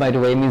access list, by the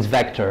way, means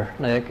vector.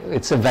 Like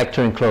it's a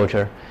vector in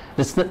Clojure.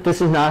 This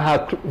is not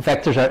how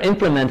vectors are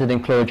implemented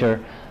in Clojure,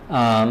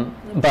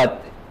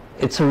 but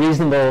it's a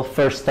reasonable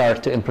first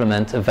start to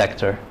implement a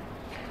vector.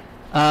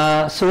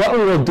 So what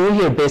we will do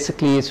here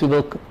basically is we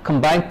will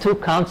combine two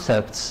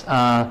concepts,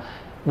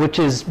 which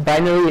is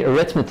binary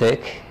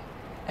arithmetic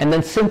and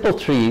then simple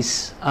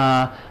trees,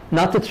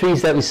 not the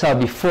trees that we saw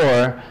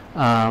before,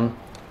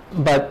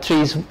 but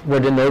trees where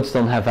the nodes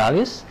don't have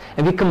values.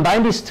 And we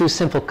combine these two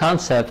simple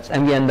concepts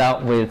and we end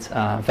up with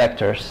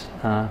vectors.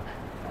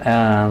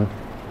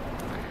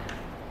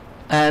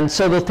 And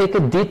so we'll take a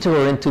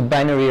detour into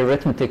binary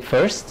arithmetic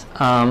first.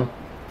 I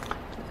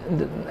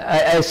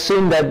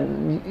assume that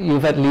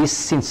you've at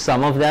least seen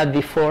some of that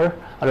before,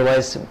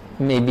 otherwise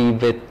maybe a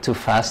bit too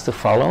fast to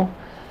follow.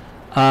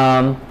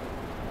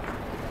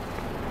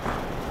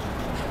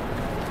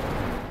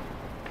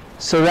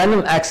 So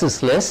random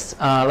access lists,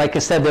 like I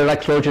said, they're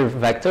like Clojure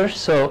vectors.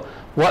 So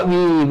what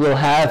we will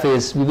have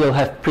is we will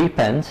have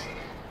prepend.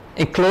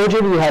 In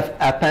Clojure we have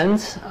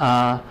append,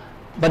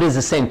 but it's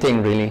the same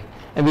thing really.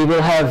 And we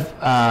will have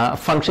a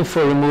function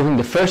for removing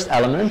the first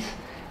element.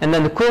 And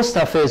then the cool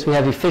stuff is we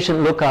have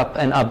efficient lookup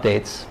and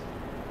updates.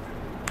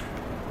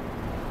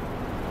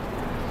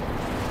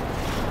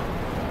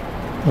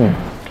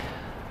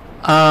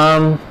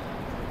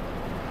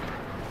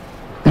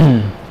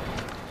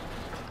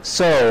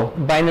 So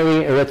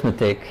binary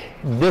arithmetic.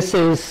 This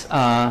is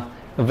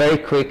a very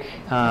quick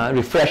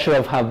refresher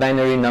of how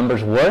binary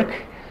numbers work.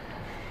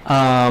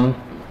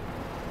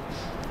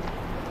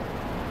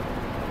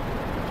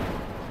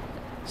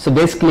 So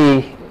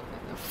basically,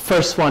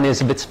 first one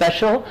is a bit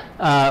special.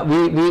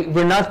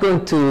 We're not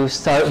going to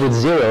start with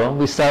 0.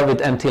 We start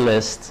with empty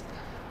list.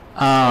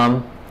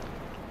 And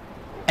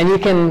you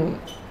can,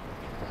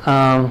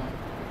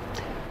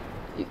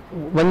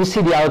 when you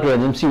see the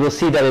algorithms, you will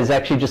see that it's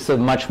actually just a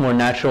much more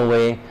natural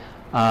way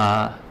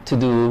to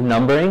do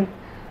numbering.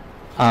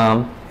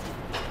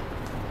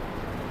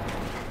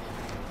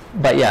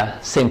 But yeah,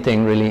 same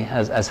thing really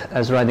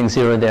as writing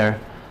 0 there.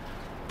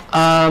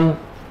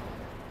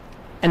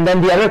 And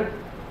then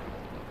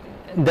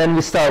then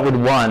we start with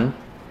 1,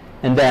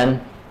 and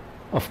then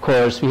of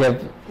course we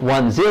have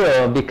 1,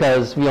 0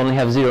 because we only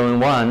have 0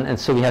 and 1, and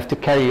so we have to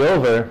carry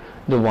over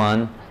the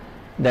 1.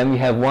 Then we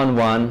have 1,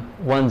 1,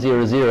 1,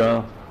 0,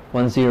 0,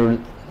 1, 0,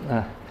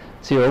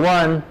 0,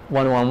 1,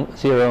 1, 1,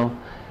 0.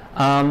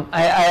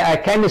 I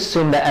kind of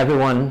assume that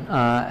everyone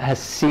has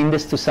seen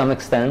this to some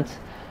extent.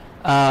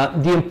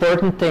 The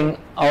important thing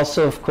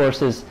also, of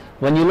course, is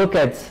when you look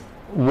at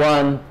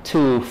 1,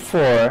 2, 4,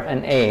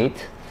 and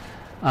 8,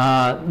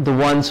 the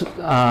ones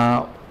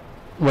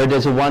where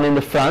there's a 1 in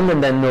the front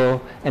and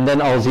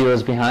then all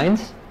zeros behind,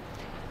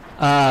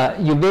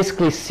 you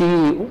basically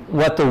see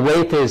what the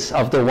weight is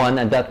of the 1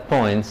 at that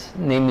point,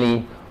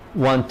 namely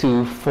 1,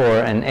 2, 4,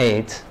 and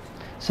 8.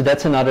 So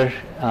that's another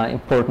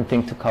important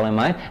thing to call in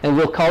mind, and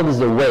we'll call this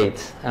the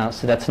weight.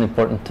 So that's an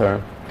important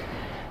term.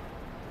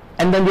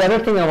 And then the other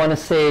thing I want to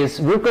say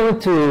is we're going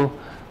to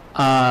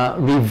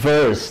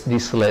reverse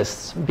these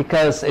lists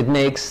because it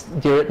makes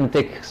the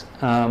arithmetic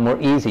more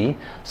easy.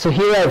 So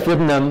here I've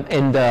written them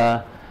in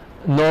the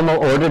normal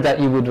order that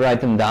you would write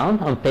them down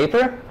on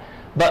paper,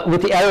 but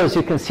with the arrows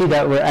you can see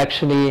that we're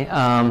actually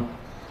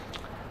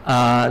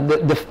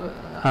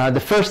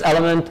the first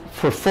element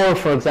for 4,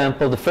 for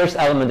example, the first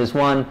element is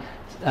 1,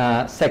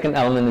 second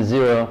element is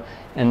 0,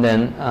 and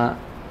then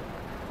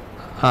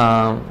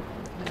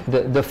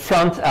the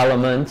front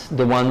element,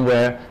 the one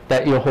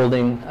that you're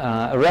holding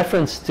a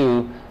reference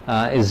to,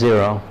 is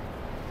 0.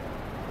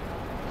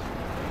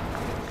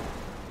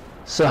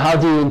 So how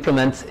do you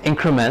implement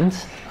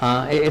increment?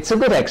 It's a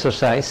good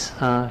exercise.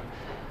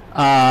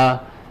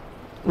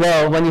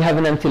 Well, when you have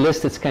an empty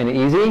list, it's kind of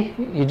easy.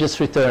 You just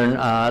return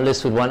a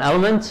list with one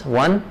element,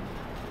 1.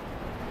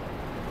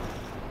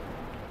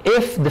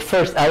 If the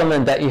first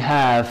element that you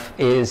have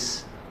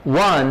is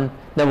 1,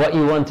 then what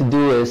you want to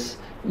do is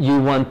you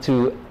want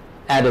to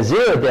add a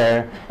 0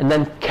 there and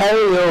then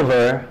carry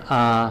over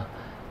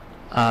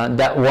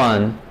that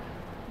 1.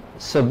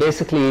 So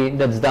basically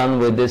that's done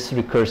with this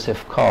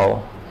recursive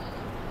call.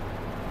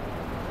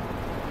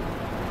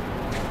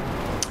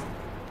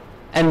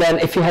 And then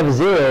if you have a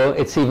 0,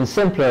 it's even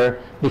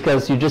simpler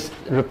because you just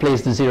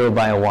replace the 0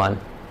 by a 1.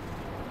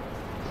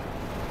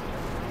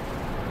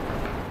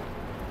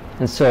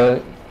 And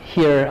so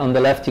here on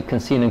the left you can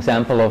see an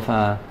example of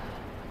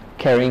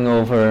carrying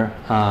over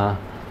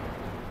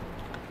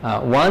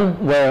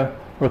 1, where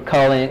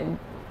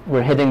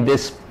we're hitting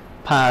this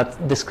path,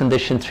 this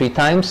condition 3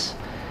 times,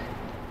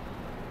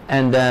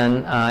 and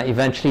then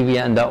eventually we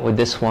end up with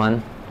this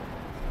one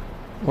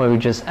where we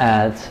just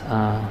add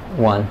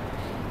 1.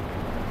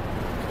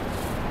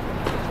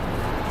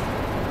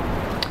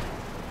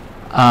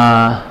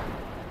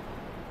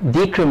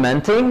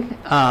 Decrementing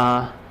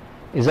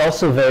is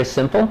also very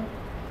simple.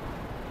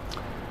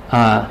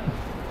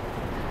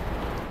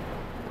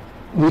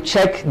 We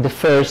check the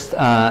first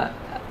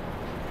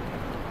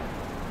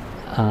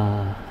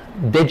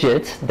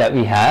digit that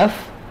we have,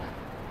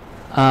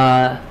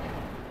 and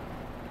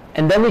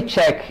then we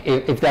check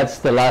if that's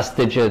the last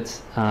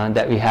digit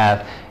that we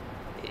have.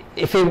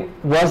 If it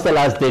was the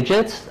last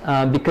digit,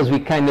 because we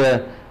kind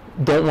of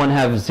don't want to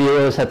have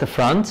zeros at the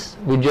front,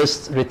 we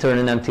just return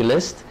an empty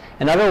list,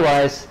 and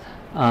otherwise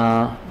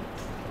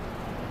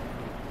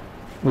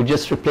we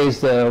just replace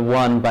the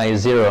 1 by a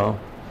 0.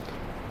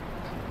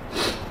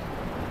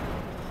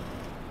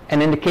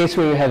 And in the case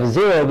where we have a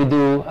 0, we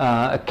do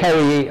a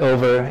carry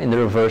over in the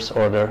reverse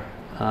order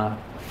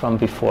from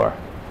before.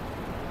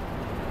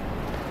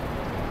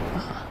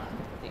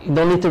 You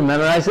don't need to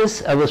memorize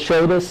this. I will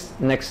show this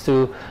next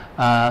to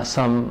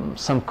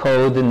some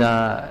code in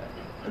the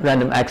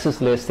random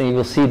access list, and you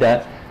will see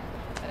that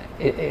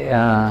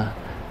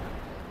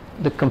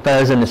the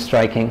comparison is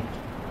striking.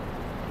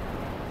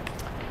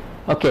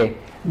 Okay,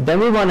 then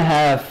we want to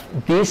have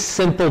these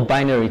simple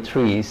binary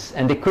trees,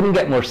 and they couldn't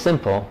get more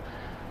simple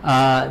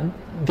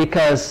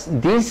because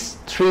these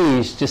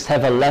trees just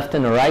have a left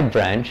and a right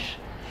branch,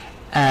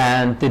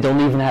 and they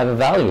don't even have a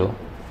value.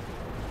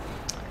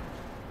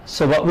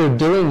 So what we're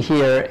doing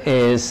here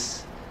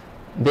is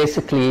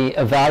basically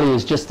a value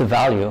is just a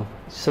value.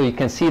 So you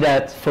can see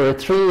that for a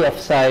tree of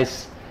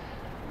size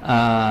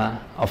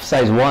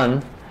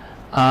 1,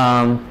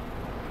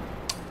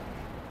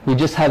 we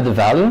just have the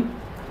value.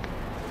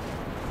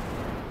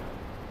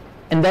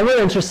 And then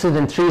we're interested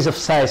in trees of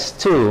size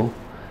 2.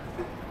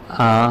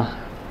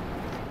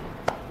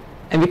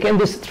 And we can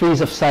do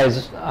trees of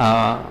size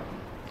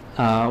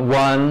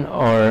 1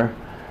 or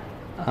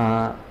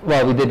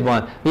well, we did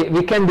 1.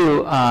 We can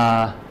do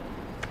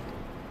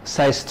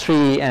size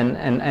 3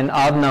 and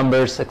odd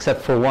numbers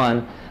except for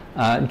 1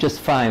 just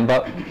fine,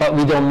 but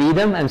we don't need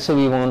them, and so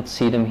we won't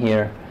see them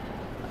here.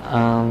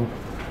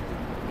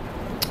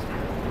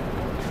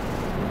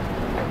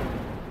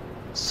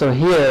 So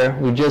here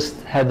we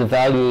just have the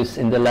values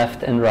in the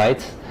left and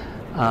right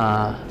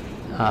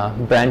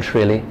branch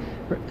really.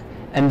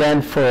 And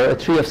then for a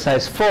tree of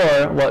size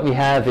 4, what we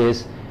have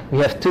is we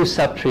have 2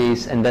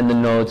 subtrees, and then the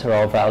nodes are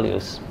all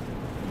values.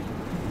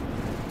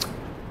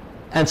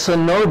 And so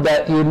note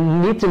that you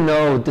need to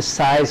know the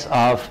size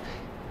of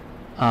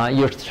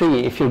your tree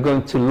if you're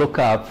going to look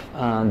up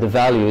the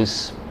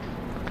values.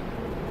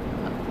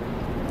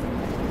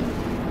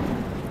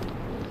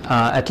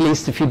 At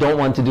least if you don't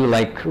want to do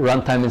like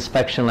runtime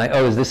inspection, like,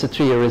 oh, is this a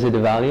tree or is it a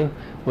value?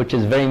 Which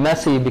is very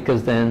messy,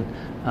 because then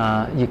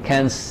you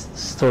can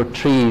store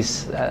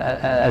trees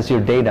as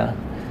your data.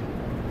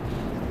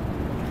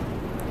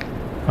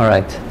 All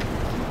right.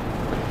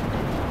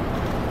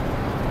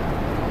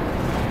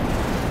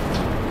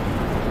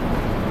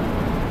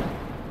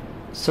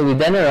 So we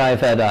then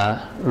arrive at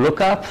a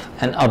lookup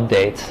and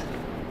update.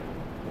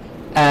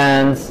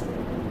 And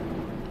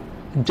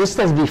just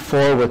as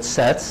before with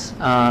sets,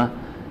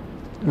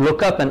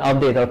 lookup and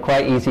update are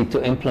quite easy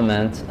to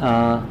implement.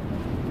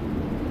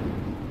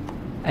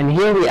 And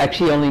here we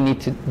actually only need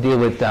to deal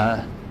with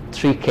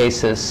 3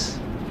 cases.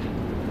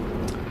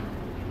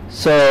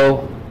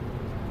 So,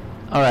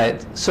 all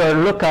right, so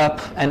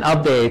lookup and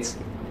update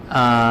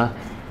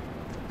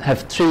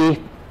have 3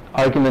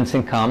 arguments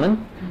in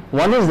common.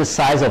 One is the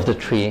size of the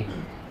tree.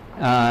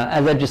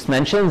 As I just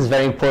mentioned, it's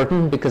very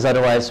important, because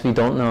otherwise we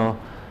don't know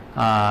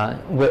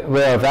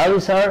where our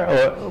values are,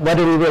 or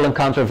whether we will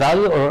encounter a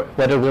value or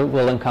whether we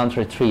will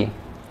encounter a tree.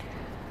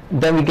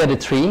 Then we get a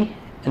tree,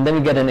 and then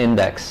we get an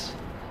index.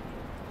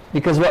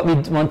 Because what we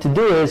want to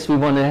do is we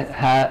want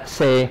to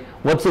say,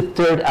 what's the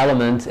 3rd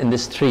element in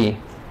this tree?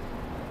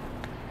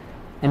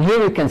 And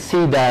here we can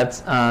see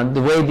that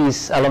the way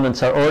these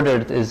elements are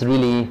ordered is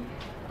really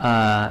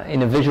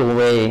in a visual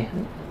way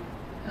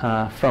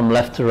from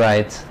left to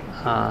right,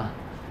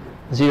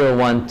 0,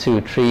 1,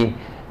 2, 3.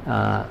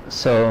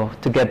 So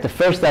to get the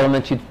first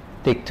element, you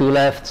take 2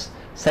 lefts,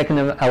 second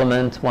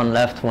element, 1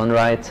 left, 1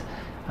 right,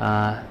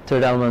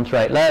 third element,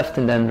 right, left,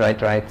 and then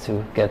right, right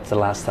to get the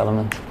last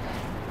element.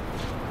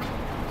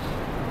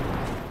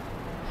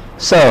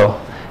 So,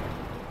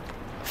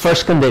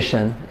 first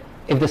condition,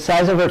 if the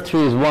size of our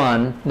tree is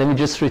 1, then we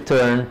just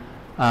return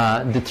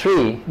the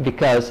tree,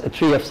 because a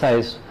tree of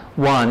size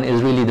 1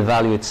 is really the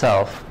value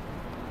itself.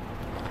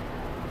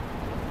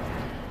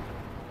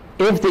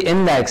 If the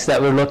index that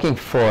we're looking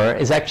for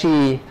is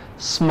actually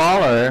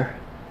smaller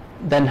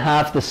than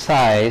half the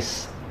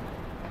size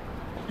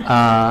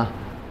of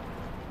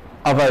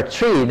our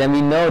tree, then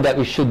we know that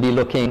we should be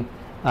looking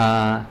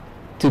to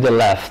the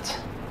left.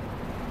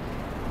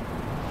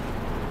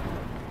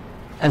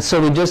 And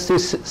so we just do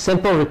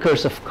simple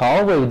recursive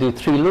call where we do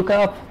tree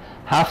lookup,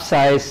 half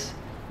size,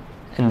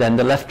 and then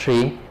the left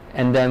tree,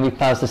 and then we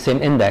pass the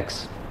same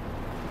index.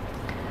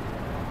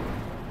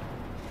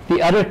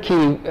 The other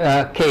key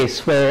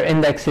case where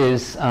index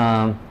is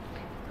on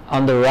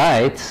the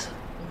right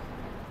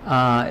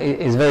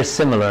is very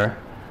similar.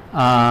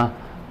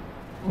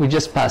 We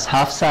just pass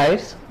half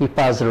size, we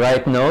pass the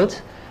right node,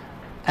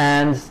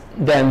 and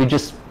then we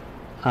just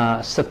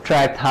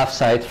subtract half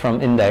size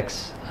from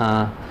index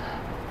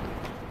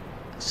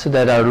so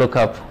that our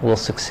lookup will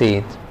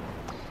succeed.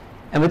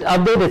 And with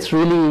update, it's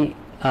really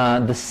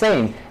the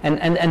same.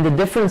 And the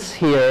difference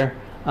here,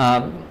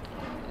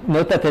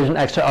 note that there's an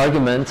extra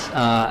argument,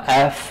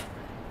 f,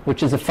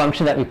 which is a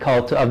function that we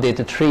call to update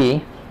the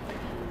tree.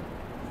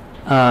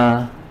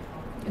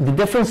 The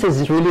difference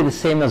is really the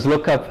same as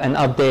lookup and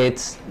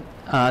updates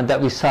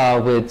that we saw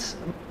with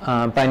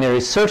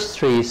binary search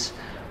trees,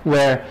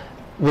 where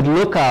with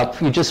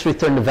lookup you just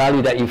return the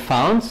value that you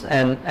found,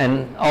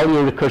 and all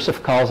your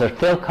recursive calls are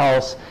tail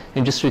calls,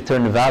 and just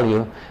return the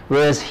value.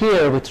 Whereas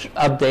here with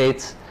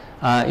update,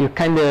 you're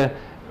kind of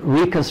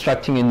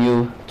reconstructing a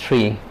new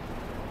tree.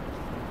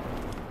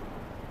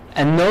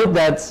 And note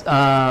that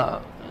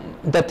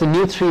that the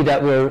new tree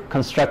that we're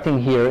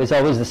constructing here is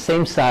always the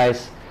same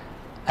size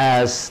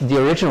as the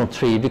original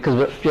tree, because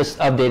we're just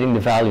updating the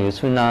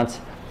values. We're not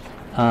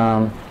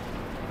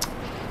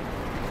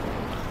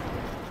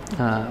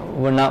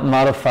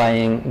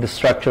modifying the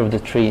structure of the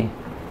tree.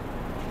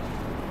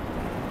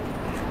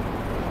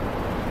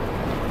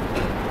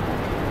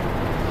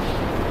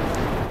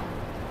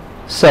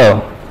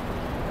 So,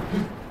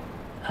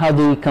 how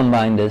do we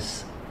combine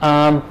this?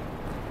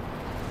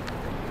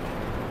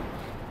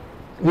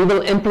 We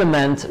will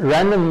implement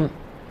random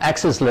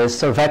access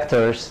lists or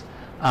vectors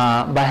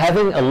by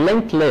having a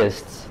linked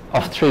list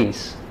of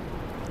trees.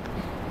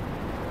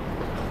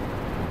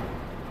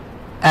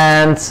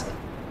 And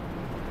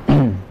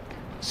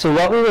so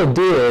what we will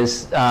do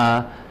is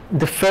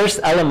the first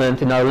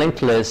element in our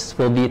linked list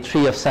will be a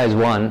tree of size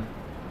 1.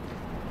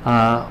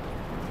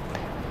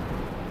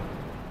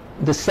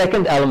 the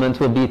second element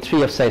will be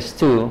 3 of size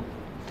 2,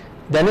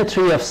 then a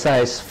 3 of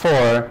size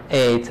 4,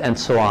 8, and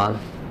so on.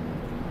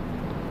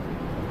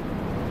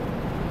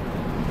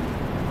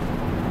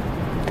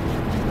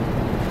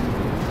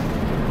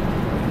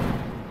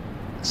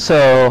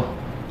 So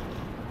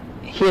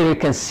here you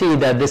can see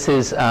that this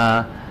is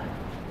a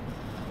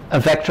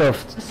vector of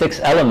 6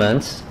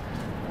 elements.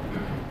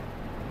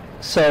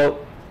 So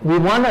we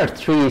want our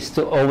trees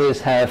to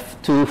always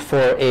have 2,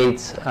 4,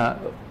 8, or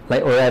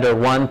rather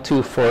 1,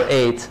 2, 4,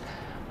 8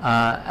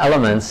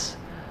 elements.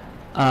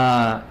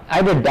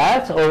 Either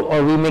that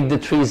or we make the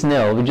trees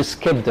nil. We just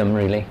skip them,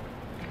 really.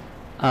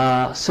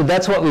 So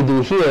that's what we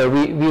do here.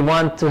 We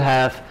want to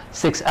have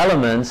 6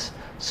 elements,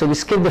 so we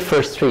skip the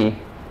first 3.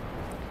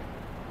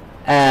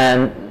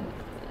 And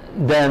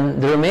then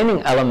the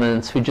remaining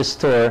elements we just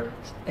store,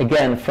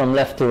 again, from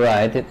left to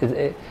right.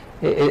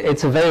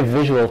 It's a very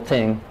visual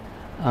thing.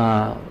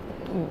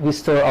 We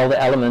store all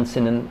the elements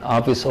in an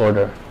obvious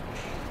order.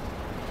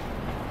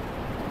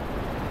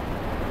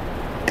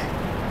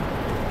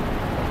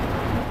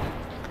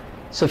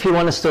 So if you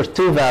want to store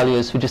 2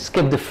 values, we just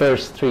skip the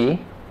first 3,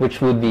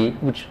 which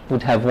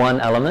would have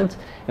 1 element,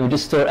 and we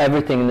just store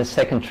everything in the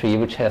second tree,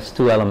 which has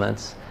 2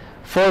 elements.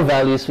 4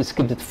 values, we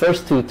skip the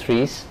first 2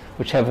 trees,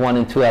 which have 1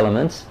 and 2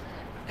 elements,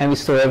 and we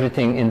store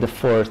everything in the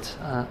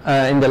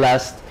in the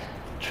last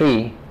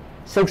tree.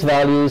 6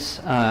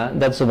 values,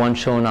 that's the one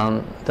shown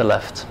on the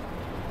left.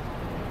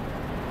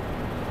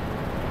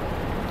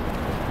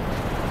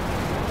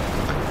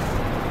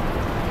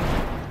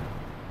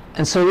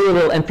 And so we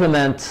will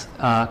implement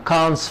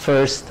cons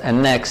first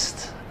and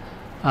next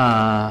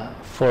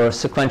for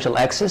sequential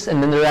access,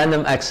 and then the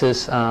random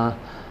access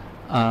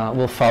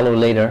will follow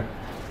later.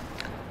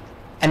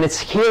 And it's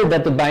here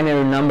that the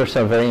binary numbers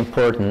are very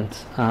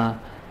important.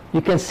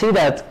 You can see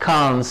that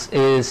cons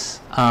is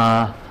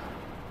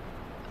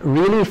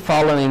really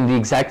following the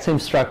exact same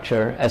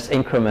structure as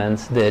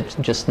increments did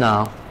just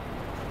now.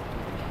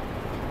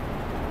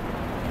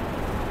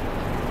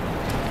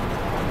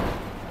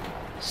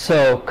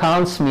 So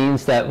cons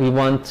means that we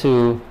want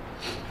to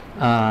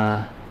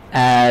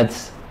add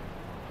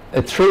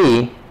a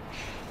tree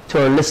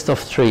to our list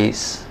of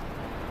trees.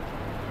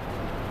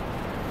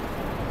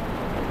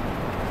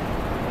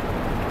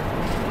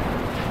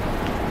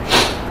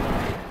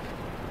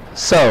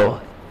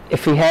 So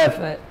if we have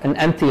an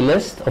empty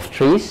list of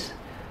trees,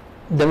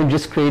 then we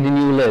just create a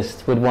new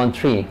list with 1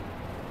 tree.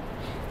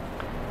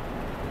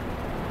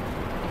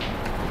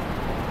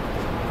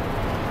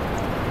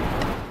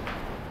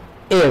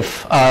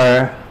 If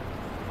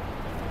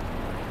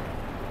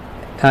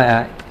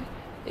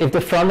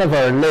the front of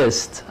our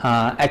list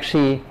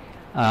actually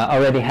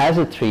already has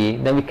a tree,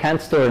 then we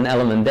can't store an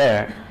element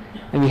there,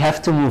 and we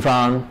have to move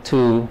on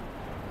to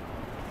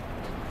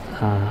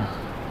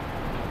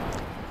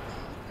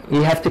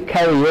we have to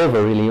carry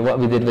over really what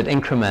we did with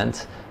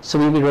increment. So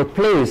we will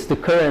replace the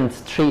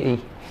current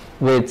tree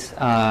with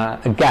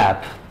a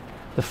gap.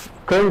 The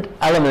current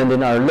element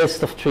in our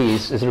list of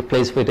trees is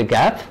replaced with a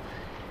gap,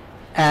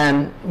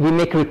 and we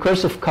make a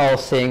recursive call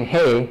saying,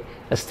 hey,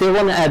 I still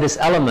want to add this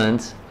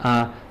element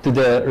to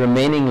the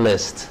remaining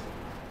list.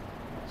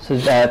 So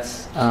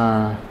that's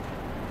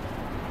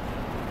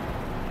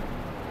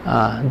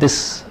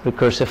this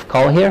recursive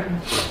call here.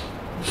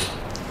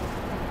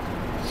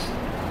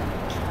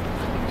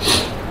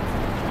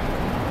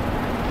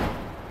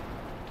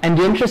 And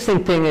the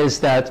interesting thing is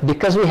that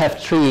because we have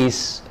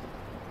trees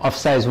of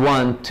size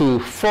 1, 2,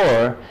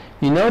 4,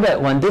 you know that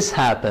when this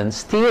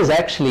happens, T is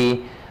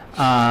actually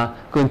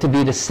going to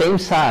be the same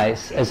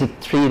size as a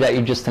tree that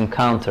you just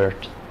encountered.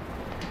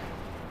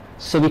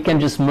 So we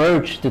can just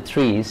merge the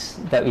trees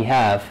that we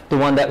have, the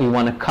one that we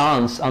want to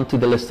cons onto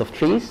the list of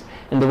trees,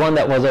 and the one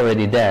that was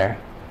already there.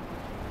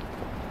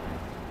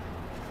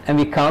 And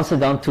we cons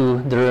it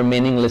onto the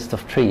remaining list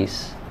of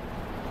trees.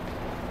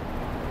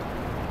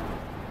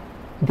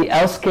 The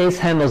else case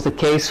handles the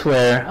case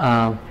where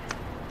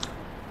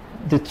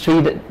the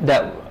tree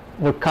that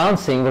we're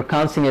consing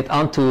it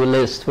onto a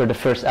list where the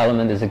first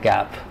element is a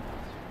gap.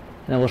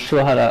 And I will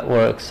show how that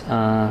works.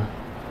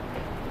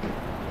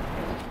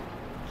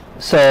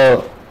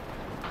 So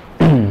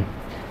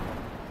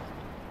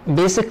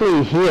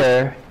basically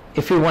here,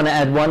 if we want to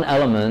add 1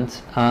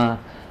 element,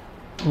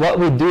 what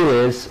we do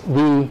is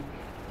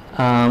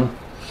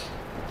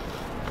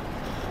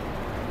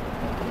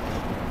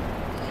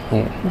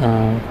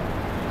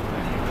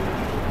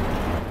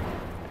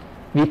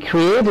we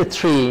create a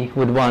tree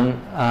with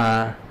 1,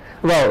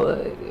 well,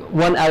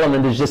 1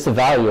 element is just a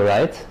value,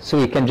 right? So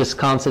we can just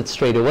cons it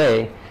straight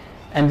away.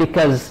 And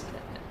because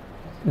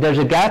there's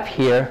a gap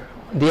here,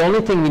 the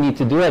only thing we need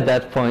to do at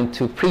that point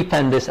to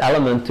prepend this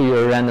element to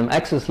your random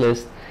access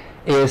list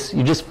is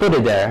you just put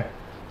it there.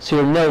 So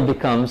your node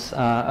becomes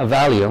a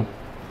value.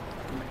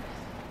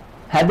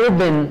 Had there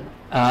been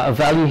a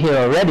value here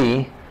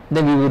already,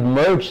 then we would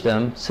merge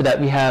them so that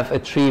we have a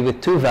tree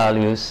with 2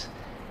 values,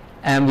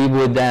 and we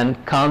would then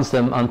cons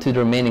them onto the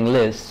remaining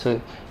list.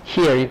 So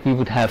here we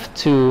would have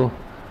 2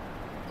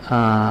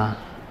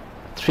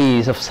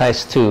 trees of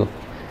size 2.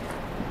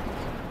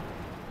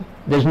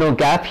 there's no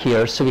gap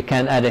here, so we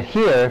can't add it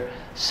here.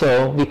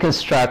 So we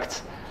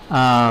construct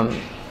from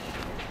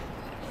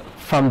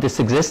this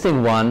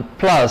existing one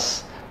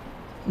plus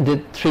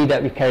the 3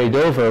 that we carried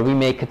over, we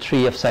make a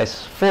tree of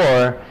size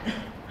 4,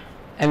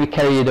 and we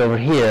carry it over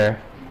here,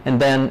 and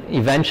then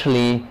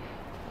eventually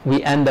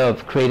we end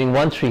up creating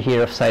one tree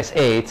here of size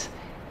 8,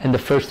 and the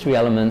first 3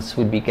 elements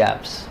would be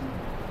gaps.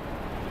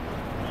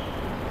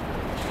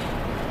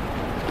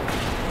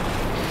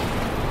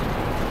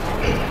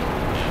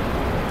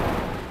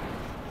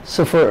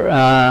 So for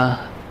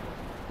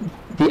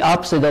the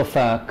opposite of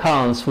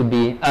counts would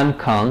be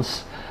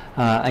uncounts,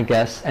 I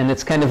guess, and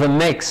it's kind of a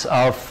mix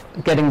of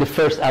getting the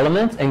first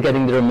element and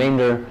getting the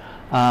remainder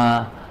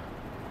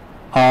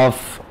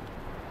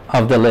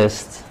of the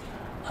list.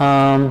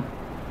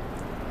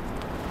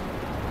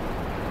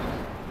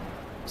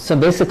 So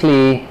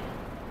basically,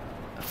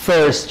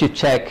 first you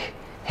check,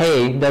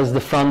 hey, does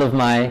the front of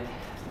my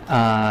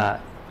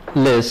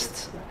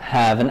list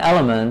have an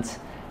element?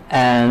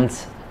 And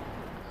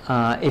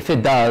if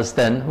it does,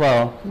 then,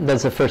 well,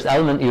 that's the first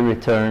element you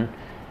return,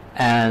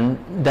 and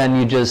then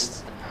you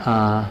just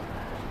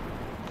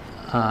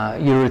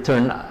you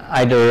return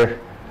either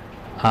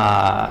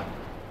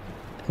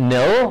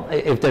nil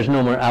if there's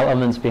no more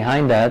elements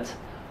behind that,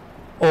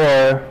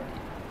 or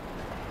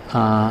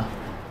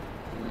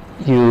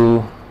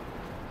you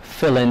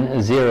fill in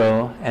a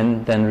 0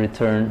 and then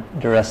return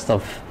the rest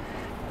of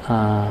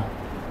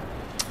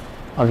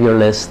your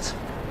list.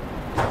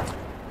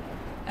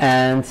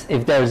 And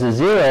if there's a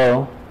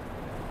 0,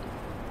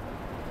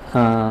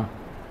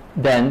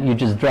 then you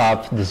just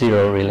drop the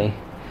 0, really.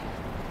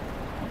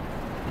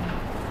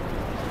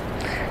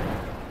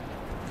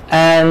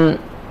 And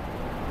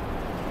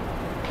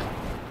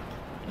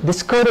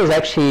this code is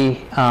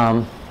actually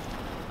a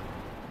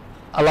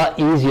lot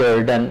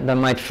easier than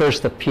might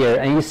first appear.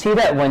 And you see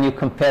that when you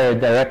compare it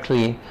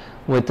directly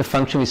with the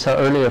function we saw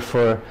earlier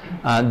for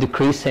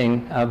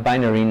decreasing a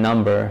binary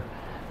number.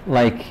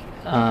 Like,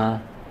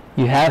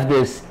 you have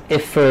this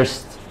if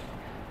first,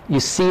 you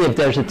see if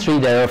there's a 3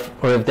 there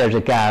or if there's a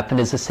gap,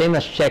 and it's the same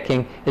as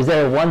checking, is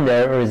there a 1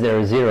 there or is there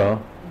a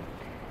 0?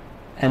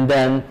 And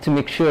then to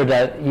make sure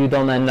that you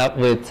don't end up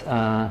with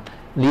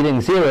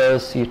leading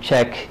zeros, you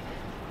check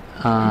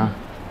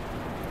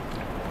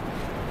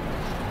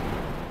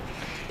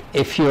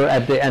if you're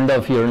at the end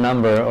of your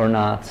number or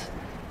not.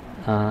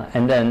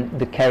 And then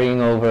the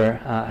carrying over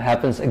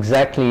happens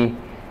exactly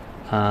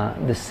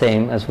the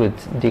same as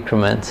with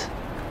decrement.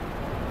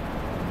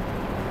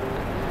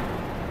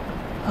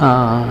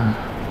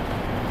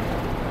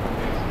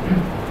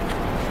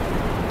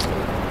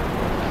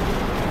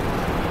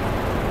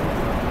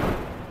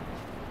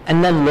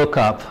 And then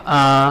lookup.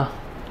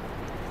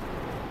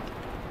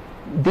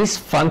 These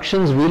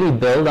functions really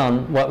build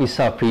on what we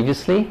saw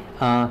previously.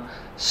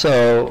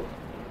 So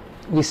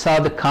we saw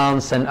the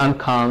counts and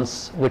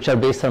uncounts, which are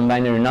based on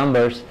binary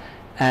numbers,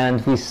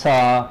 and we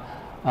saw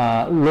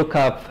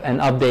lookup and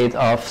update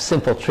of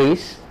simple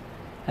trees.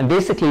 And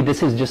basically,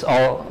 this is just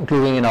all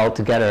gluing it all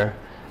together.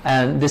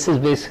 And this is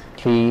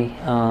basically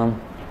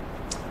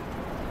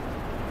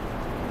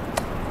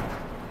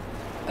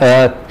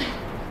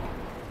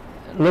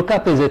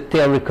lookup is a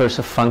tail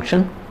recursive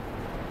function.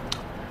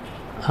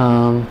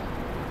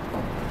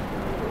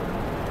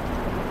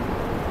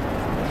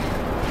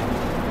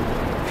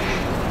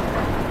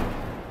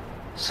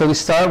 So we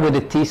start with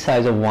a t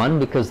size of 1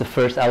 because the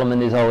first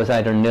element is always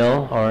either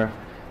nil or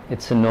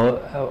it's a no,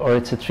 or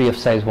it's a tree of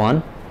size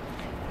 1.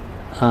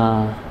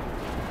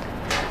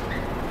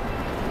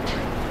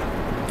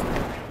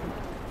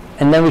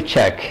 And then we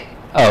check,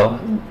 do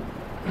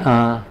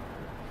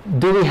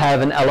we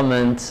have an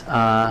element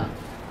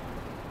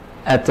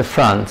at the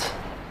front?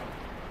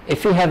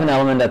 If we have an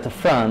element at the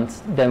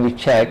front, then we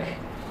check,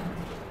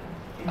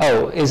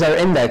 is our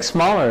index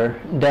smaller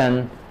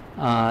than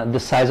the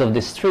size of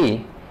this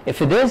tree? If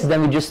it is,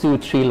 then we just do a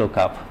tree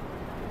lookup.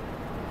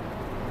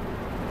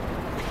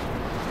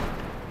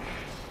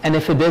 And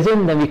if it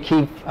isn't, then we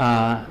keep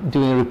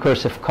doing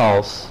recursive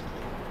calls.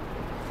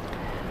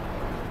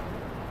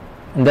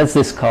 And that's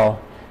this call.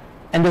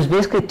 And there's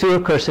basically 2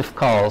 recursive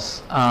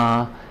calls.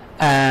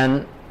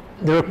 And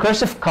the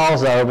recursive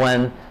calls are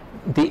when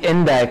the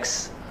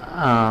index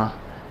well,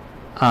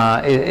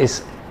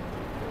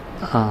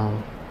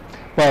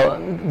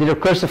 the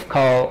recursive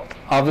call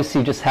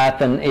obviously just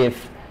happen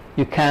if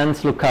you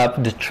can't look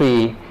up the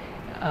tree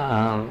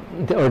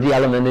or the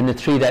element in the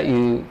tree that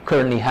you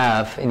currently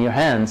have in your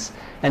hands.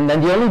 And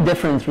then the only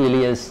difference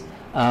really is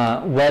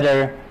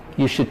whether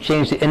you should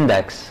change the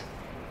index.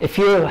 If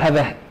you have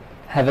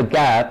a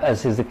gap,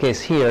 as is the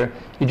case here,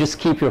 you just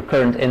keep your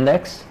current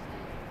index.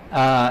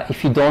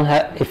 If you don't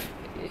have,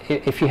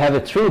 if you have a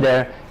tree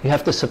there, you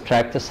have to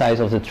subtract the size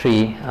of the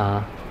tree.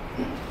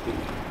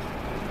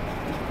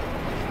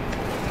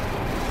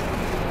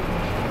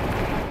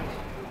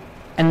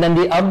 And then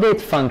the update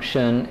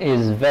function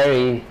is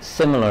very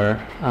similar.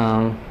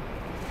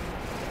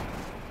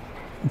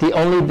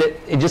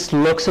 It just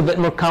looks a bit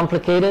more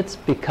complicated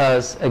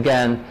because,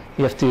 again,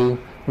 you have to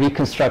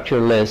reconstruct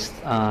your list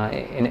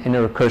in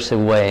a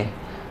recursive way.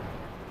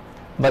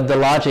 But the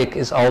logic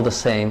is all the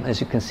same. As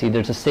you can see,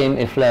 there's the same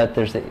if-let,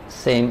 there's the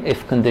same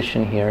if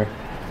condition here.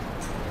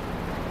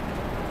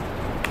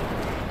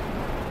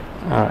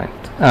 All right.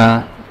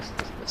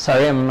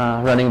 Sorry, I'm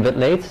running a bit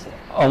late.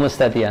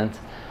 Almost at the end.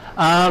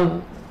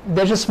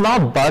 There's a small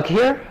bug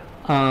here.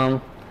 I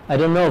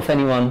don't know if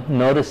anyone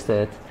noticed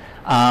it.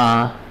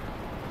 I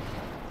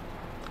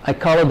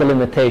call it the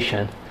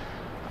limitation.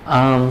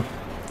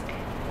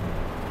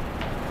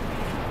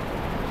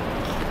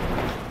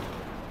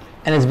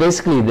 And it's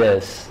basically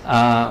this.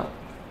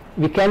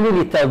 We can't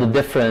really tell the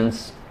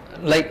difference.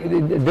 Like,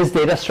 this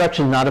data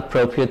structure is not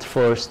appropriate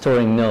for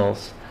storing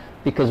nulls,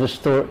 because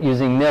we're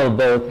using nil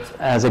both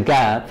as a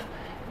gap,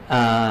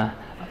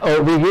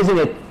 or we're using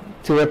it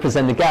to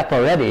represent the gap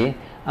already,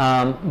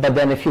 but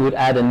then if you would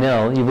add a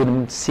nil, you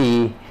wouldn't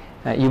see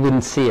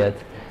it.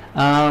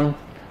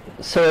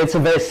 So it's a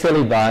very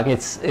silly bug.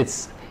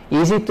 It's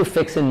easy to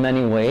fix in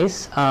many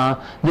ways. The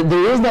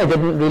reason I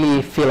didn't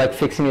really feel like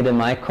fixing it in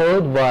my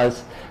code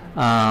was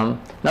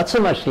not so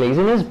much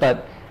laziness,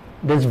 but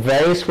there's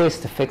various ways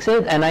to fix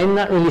it, and I'm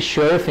not really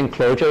sure if in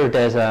Clojure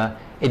there's a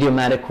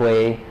idiomatic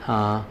way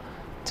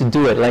to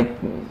do it. Like,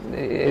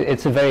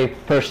 it's a very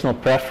personal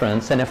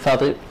preference, and I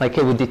felt like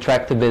it would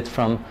detract a bit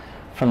from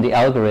the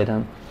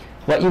algorithm.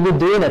 What you would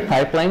do in a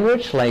type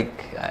language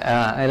like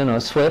I don't know,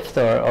 Swift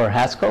or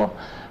Haskell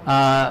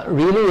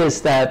really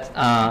is that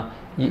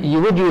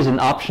you would use an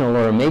optional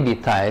or a maybe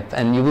type,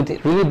 and you would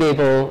really be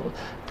able,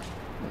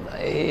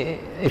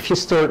 if you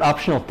stored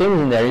optional things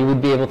in there, you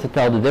would be able to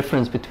tell the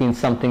difference between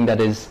something that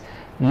is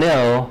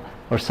nil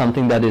or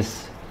something that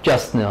is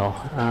just nil,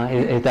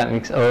 if that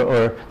makes,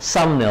 or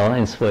some nil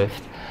in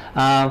Swift.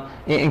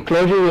 In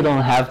Clojure you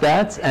don't have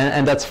that,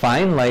 and that's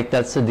fine. Like,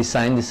 that's a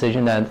design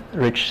decision that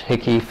Rich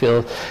Hickey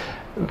feels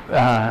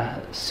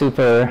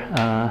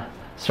super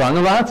strong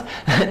about,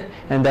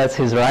 and that's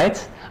his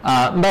right.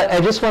 But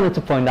I just wanted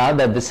to point out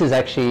that this is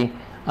actually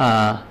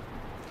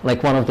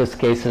like one of those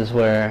cases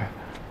where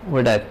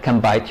that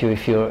can bite you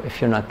if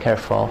you're not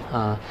careful.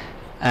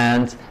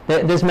 And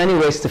there's many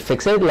ways to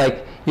fix it.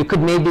 Like, you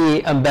could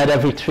maybe embed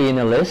every tree in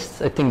a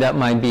list. I think that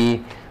might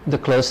be the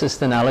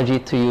closest analogy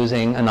to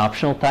using an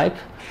optional type.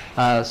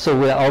 So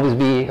will always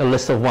be a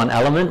list of one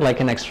element, like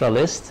an extra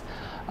list.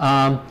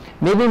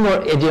 Maybe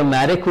more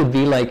idiomatic would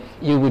be like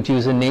you would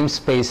use a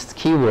namespaced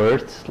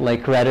keyword,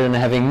 like rather than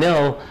having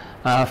nil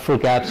for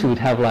gaps, you would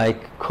have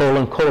like :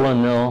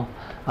 nil.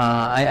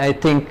 I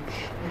think,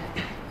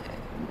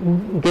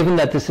 given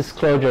that this is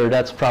Clojure,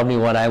 that's probably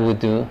what I would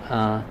do.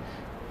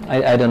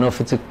 I don't know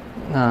if it's a,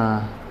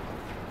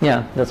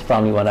 yeah, that's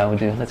probably what I would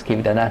do. Let's keep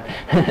it at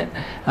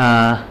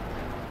that.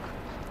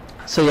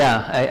 So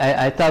yeah,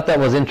 I thought that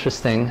was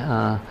interesting,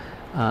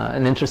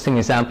 an interesting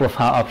example of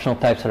how optional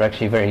types are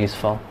actually very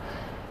useful.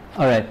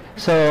 All right,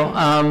 so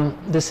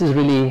this is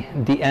really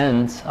the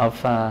end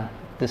of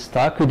this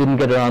talk. We didn't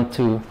get around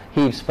to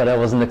heaps, but I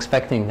wasn't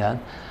expecting that.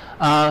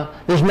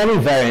 There's many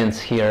variants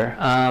here,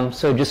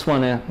 so I just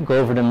want to go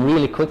over them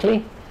really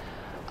quickly.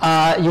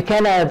 You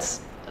can add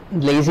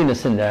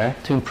laziness in there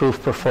to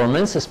improve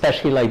performance,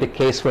 especially like the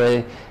case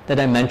that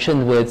I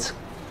mentioned with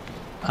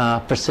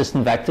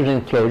persistent vectors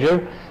in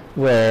Clojure,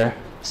 where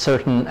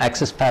certain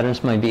access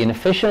patterns might be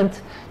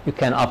inefficient. You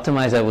can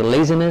optimize that with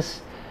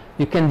laziness.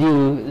 You can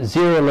do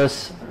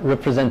zeroless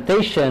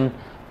representation,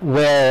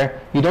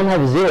 where you don't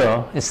have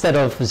zero. Instead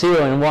of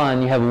 0 and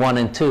 1, you have 1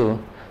 and 2.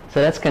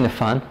 So that's kind of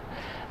fun.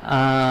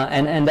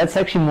 And that's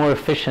actually more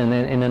efficient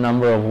in a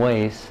number of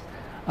ways.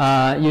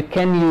 You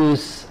can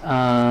use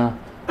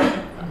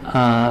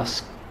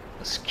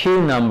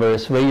skew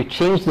numbers, where you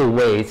change the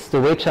weights.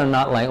 The weights are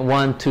not like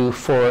 1, 2,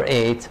 4,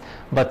 8,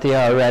 but they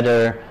are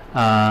rather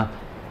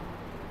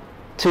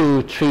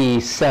 2, 3,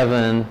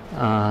 7,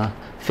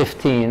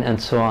 15, and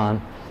so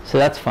on. So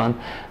that's fun.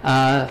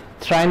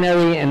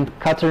 Trinary and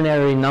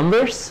quaternary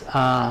numbers,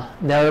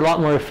 they're a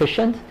lot more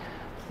efficient.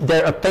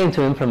 They're a pain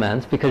to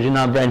implement because you're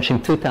not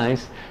branching 2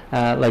 times.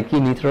 Like, you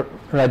need to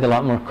write a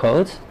lot more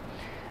code.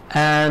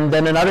 And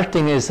then another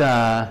thing is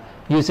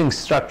using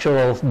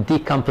structural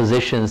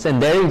decompositions.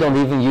 And there you don't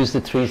even use the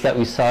trees that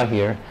we saw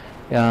here.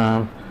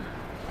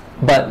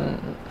 But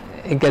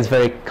it gets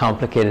very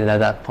complicated at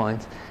that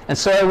point. And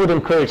so I would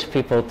encourage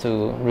people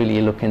to really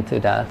look into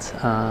that.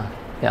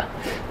 Yeah,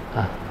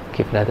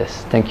 keep it at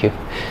this. Thank you.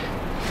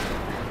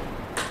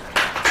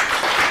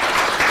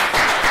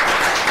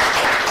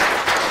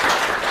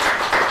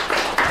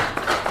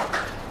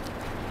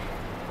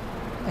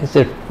 Is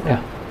there,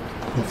 yeah.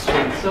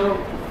 So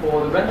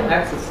for the random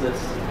access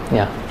list,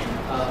 yeah.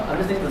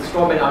 Understanding the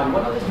straw man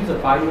argument, what others use a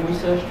binary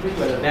search tree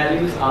where the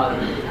values are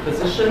the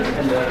position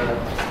and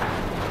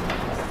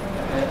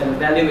the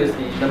value is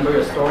the number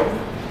you're storing?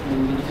 You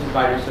use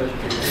binary search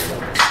tree.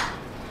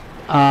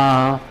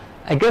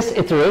 I guess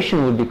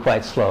iteration would be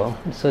quite slow.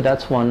 So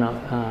that's one.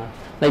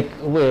 Like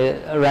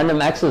with a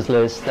random access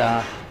list,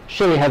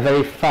 sure, you have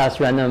very fast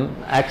random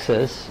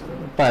access,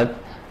 but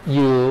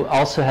you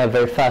also have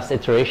very fast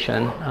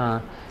iteration.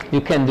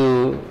 you can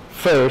do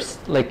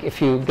first, like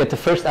if you get the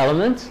first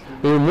element,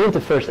 you remove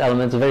the first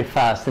element very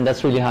fast, and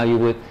that's really how you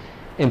would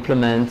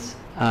implement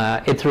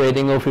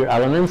iterating over your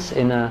elements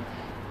in the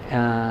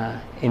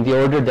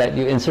order that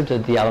you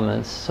inserted the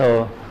elements.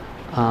 So,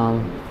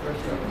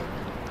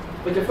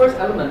 but the first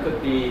element could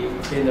be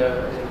in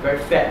a very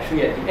fat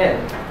tree at the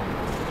end,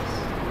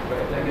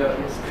 right? Like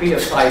it's tree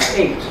of size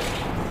 8,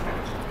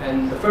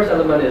 and the first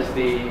element is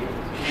the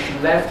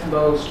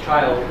leftmost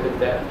child in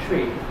that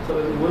tree, so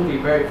it wouldn't be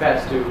very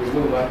fast to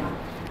remove, right?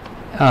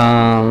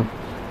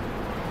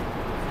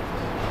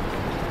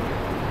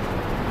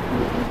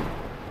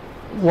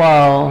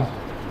 Well,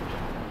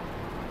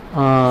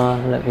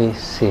 let me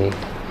see.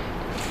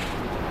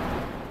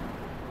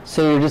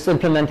 So you're just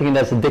implementing it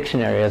as a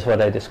dictionary, is what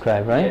I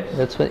described, right? Yes.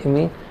 That's what you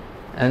mean?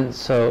 And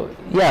so,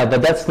 yeah,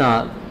 but that's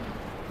not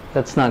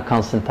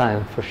constant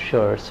time for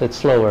sure. So it's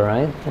slower,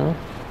 right? No?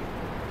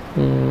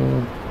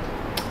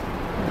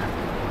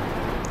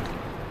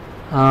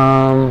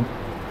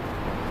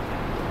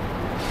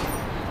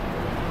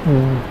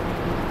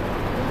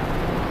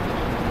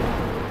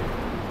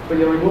 But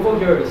your removal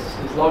here is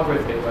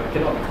logarithmic, right? It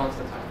cannot be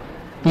constant time.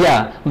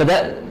 Yeah, but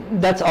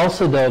that's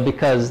also though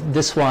because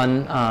this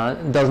one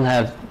doesn't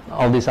have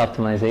all these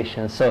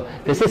optimizations. So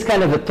this is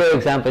kind of a toy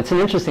example. It's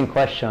an interesting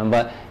question,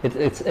 but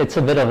it's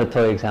a bit of a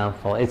toy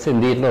example. It's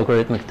indeed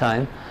logarithmic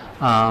time.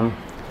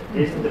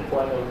 Isn't the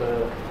point of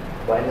the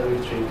binary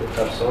tree to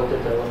have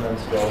sorted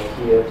elements, while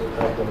here to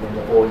have them in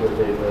the order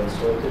they were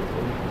inserted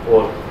in,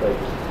 or like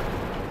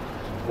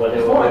whatever?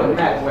 It's more like a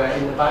map where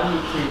in the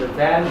binary tree the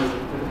value,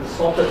 the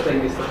sorted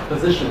thing is the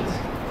positions,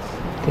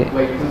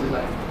 where you use it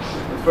like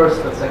the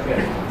first and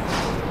second,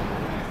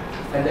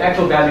 and the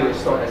actual value is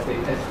stored as the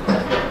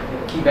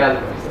key value.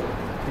 Right? So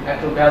the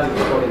actual value is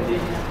stored in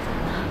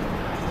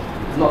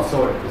it's not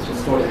sorted; it's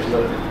just stored in the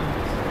node.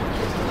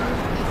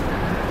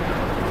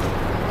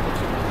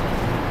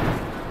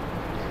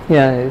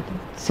 Yeah, it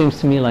seems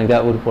to me like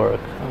that would work.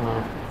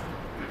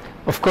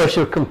 Of course,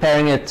 you're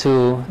comparing it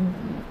to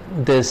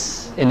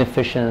this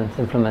inefficient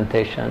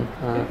implementation.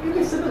 It would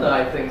be similar,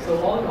 I think. So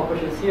all the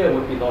operations here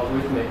would be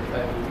logarithmic.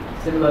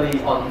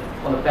 Similarly, on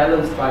a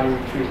balanced binary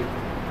tree,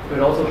 it would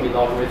also be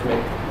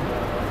logarithmic.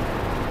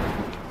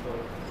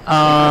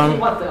 I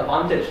think what's the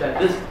advantage that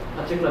this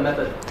particular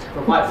method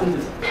provides, since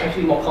it's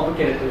actually more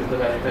complicated to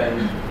implement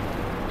than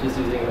just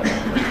using a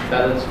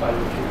balanced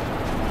binary tree.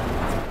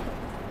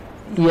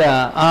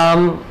 Yeah,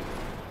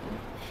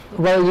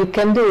 well, you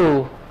can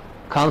do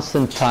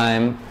constant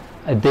time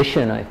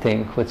addition, I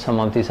think, with some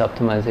of these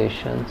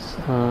optimizations.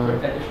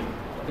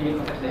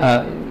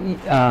 Addition?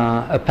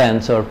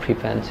 Appends or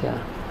prepends, yeah.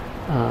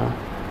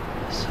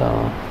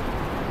 So.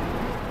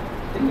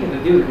 Didn't you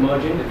do with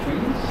merging the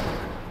trees?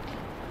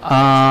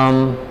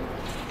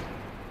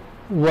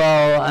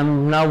 Well,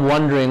 I'm now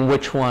wondering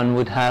which one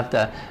would have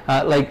that.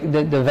 Like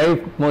the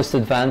very most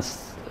advanced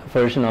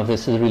version of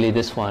this is really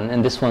this one,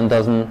 and this one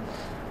doesn't.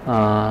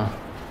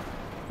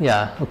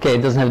 Yeah, okay,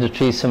 it doesn't have the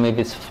trees, so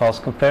maybe it's a false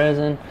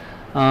comparison.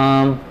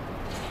 But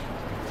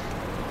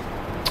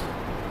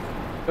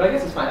I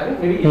guess it's fine. I think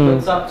maybe it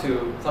builds up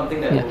to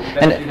something that will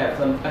eventually have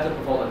some better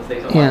performance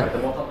later on, right? The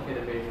more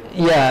complicated version.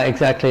 Yeah,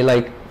 exactly.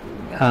 Like,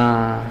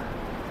 I'm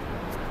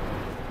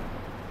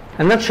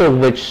not sure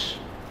which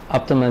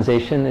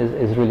optimization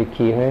is really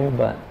key here,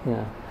 but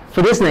yeah.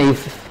 For this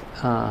naive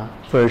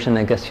version,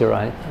 I guess you're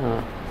right.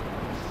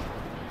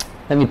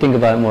 Let me think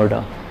about it more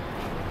though.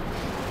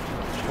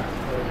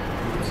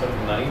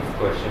 Some naive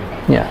question.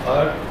 Yeah.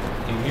 Are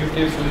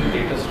immutable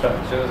data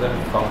structures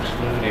and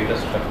functional data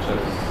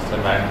structures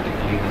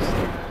semantically the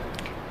same?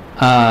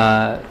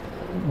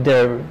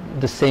 They're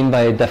the same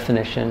by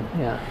definition.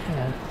 Yeah.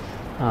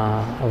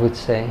 I would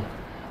say.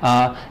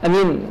 I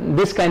mean,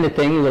 this kind of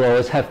thing, you will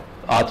always have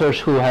authors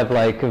who have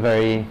like a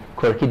very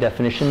quirky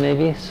definition,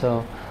 maybe.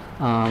 So,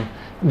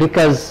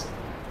 because,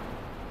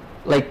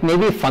 like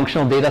maybe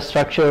functional data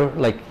structure,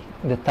 like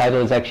the title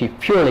is actually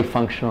purely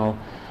functional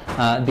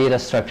data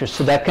structure.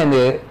 So that kind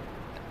of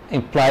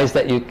implies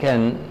that you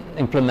can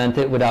implement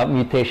it without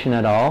mutation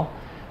at all,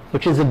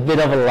 which is a bit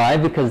of a lie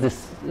because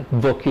this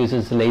book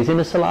uses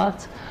laziness a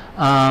lot.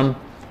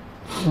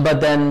 But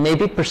then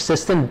maybe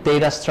persistent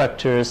data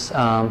structures,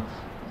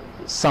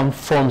 some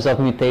forms of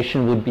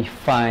mutation would be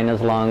fine as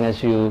long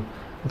as you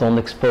don't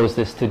expose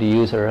this to the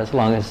user, as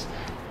long as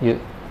you,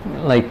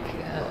 like,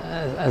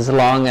 as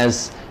long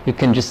as you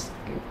can just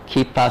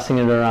keep passing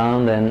it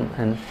around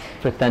and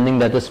pretending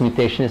that this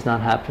mutation is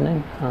not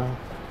happening.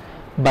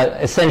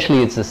 But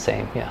essentially it's the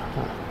same, yeah.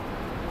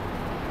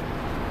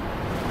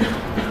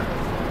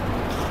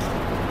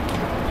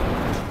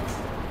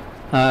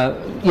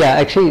 Yeah,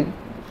 actually,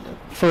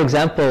 for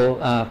example,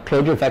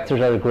 Clojure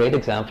vectors are a great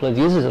example. It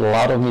uses a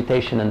lot of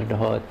mutation under the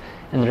hood,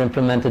 and they're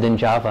implemented in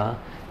Java,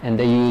 and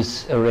they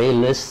use array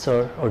lists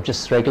or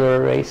just regular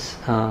arrays.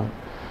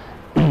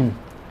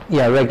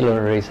 Yeah,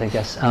 regular arrays, I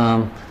guess.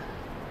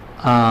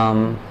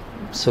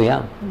 So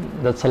yeah,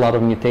 that's a lot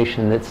of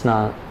mutation. It's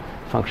not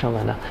functional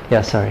right now.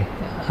 Yeah, sorry.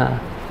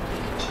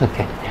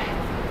 Okay.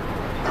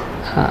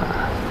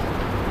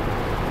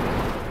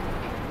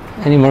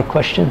 Any more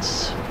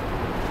questions?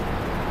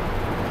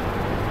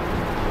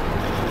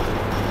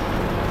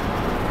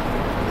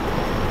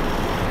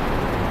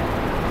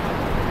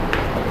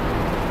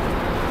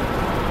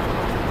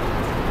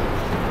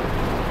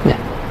 Yeah,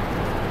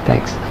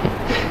 thanks.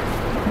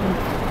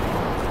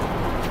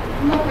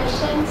 No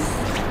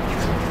questions?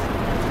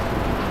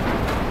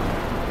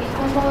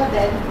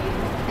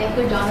 Thank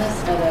you, Jonas,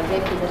 for the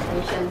great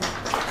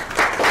presentation.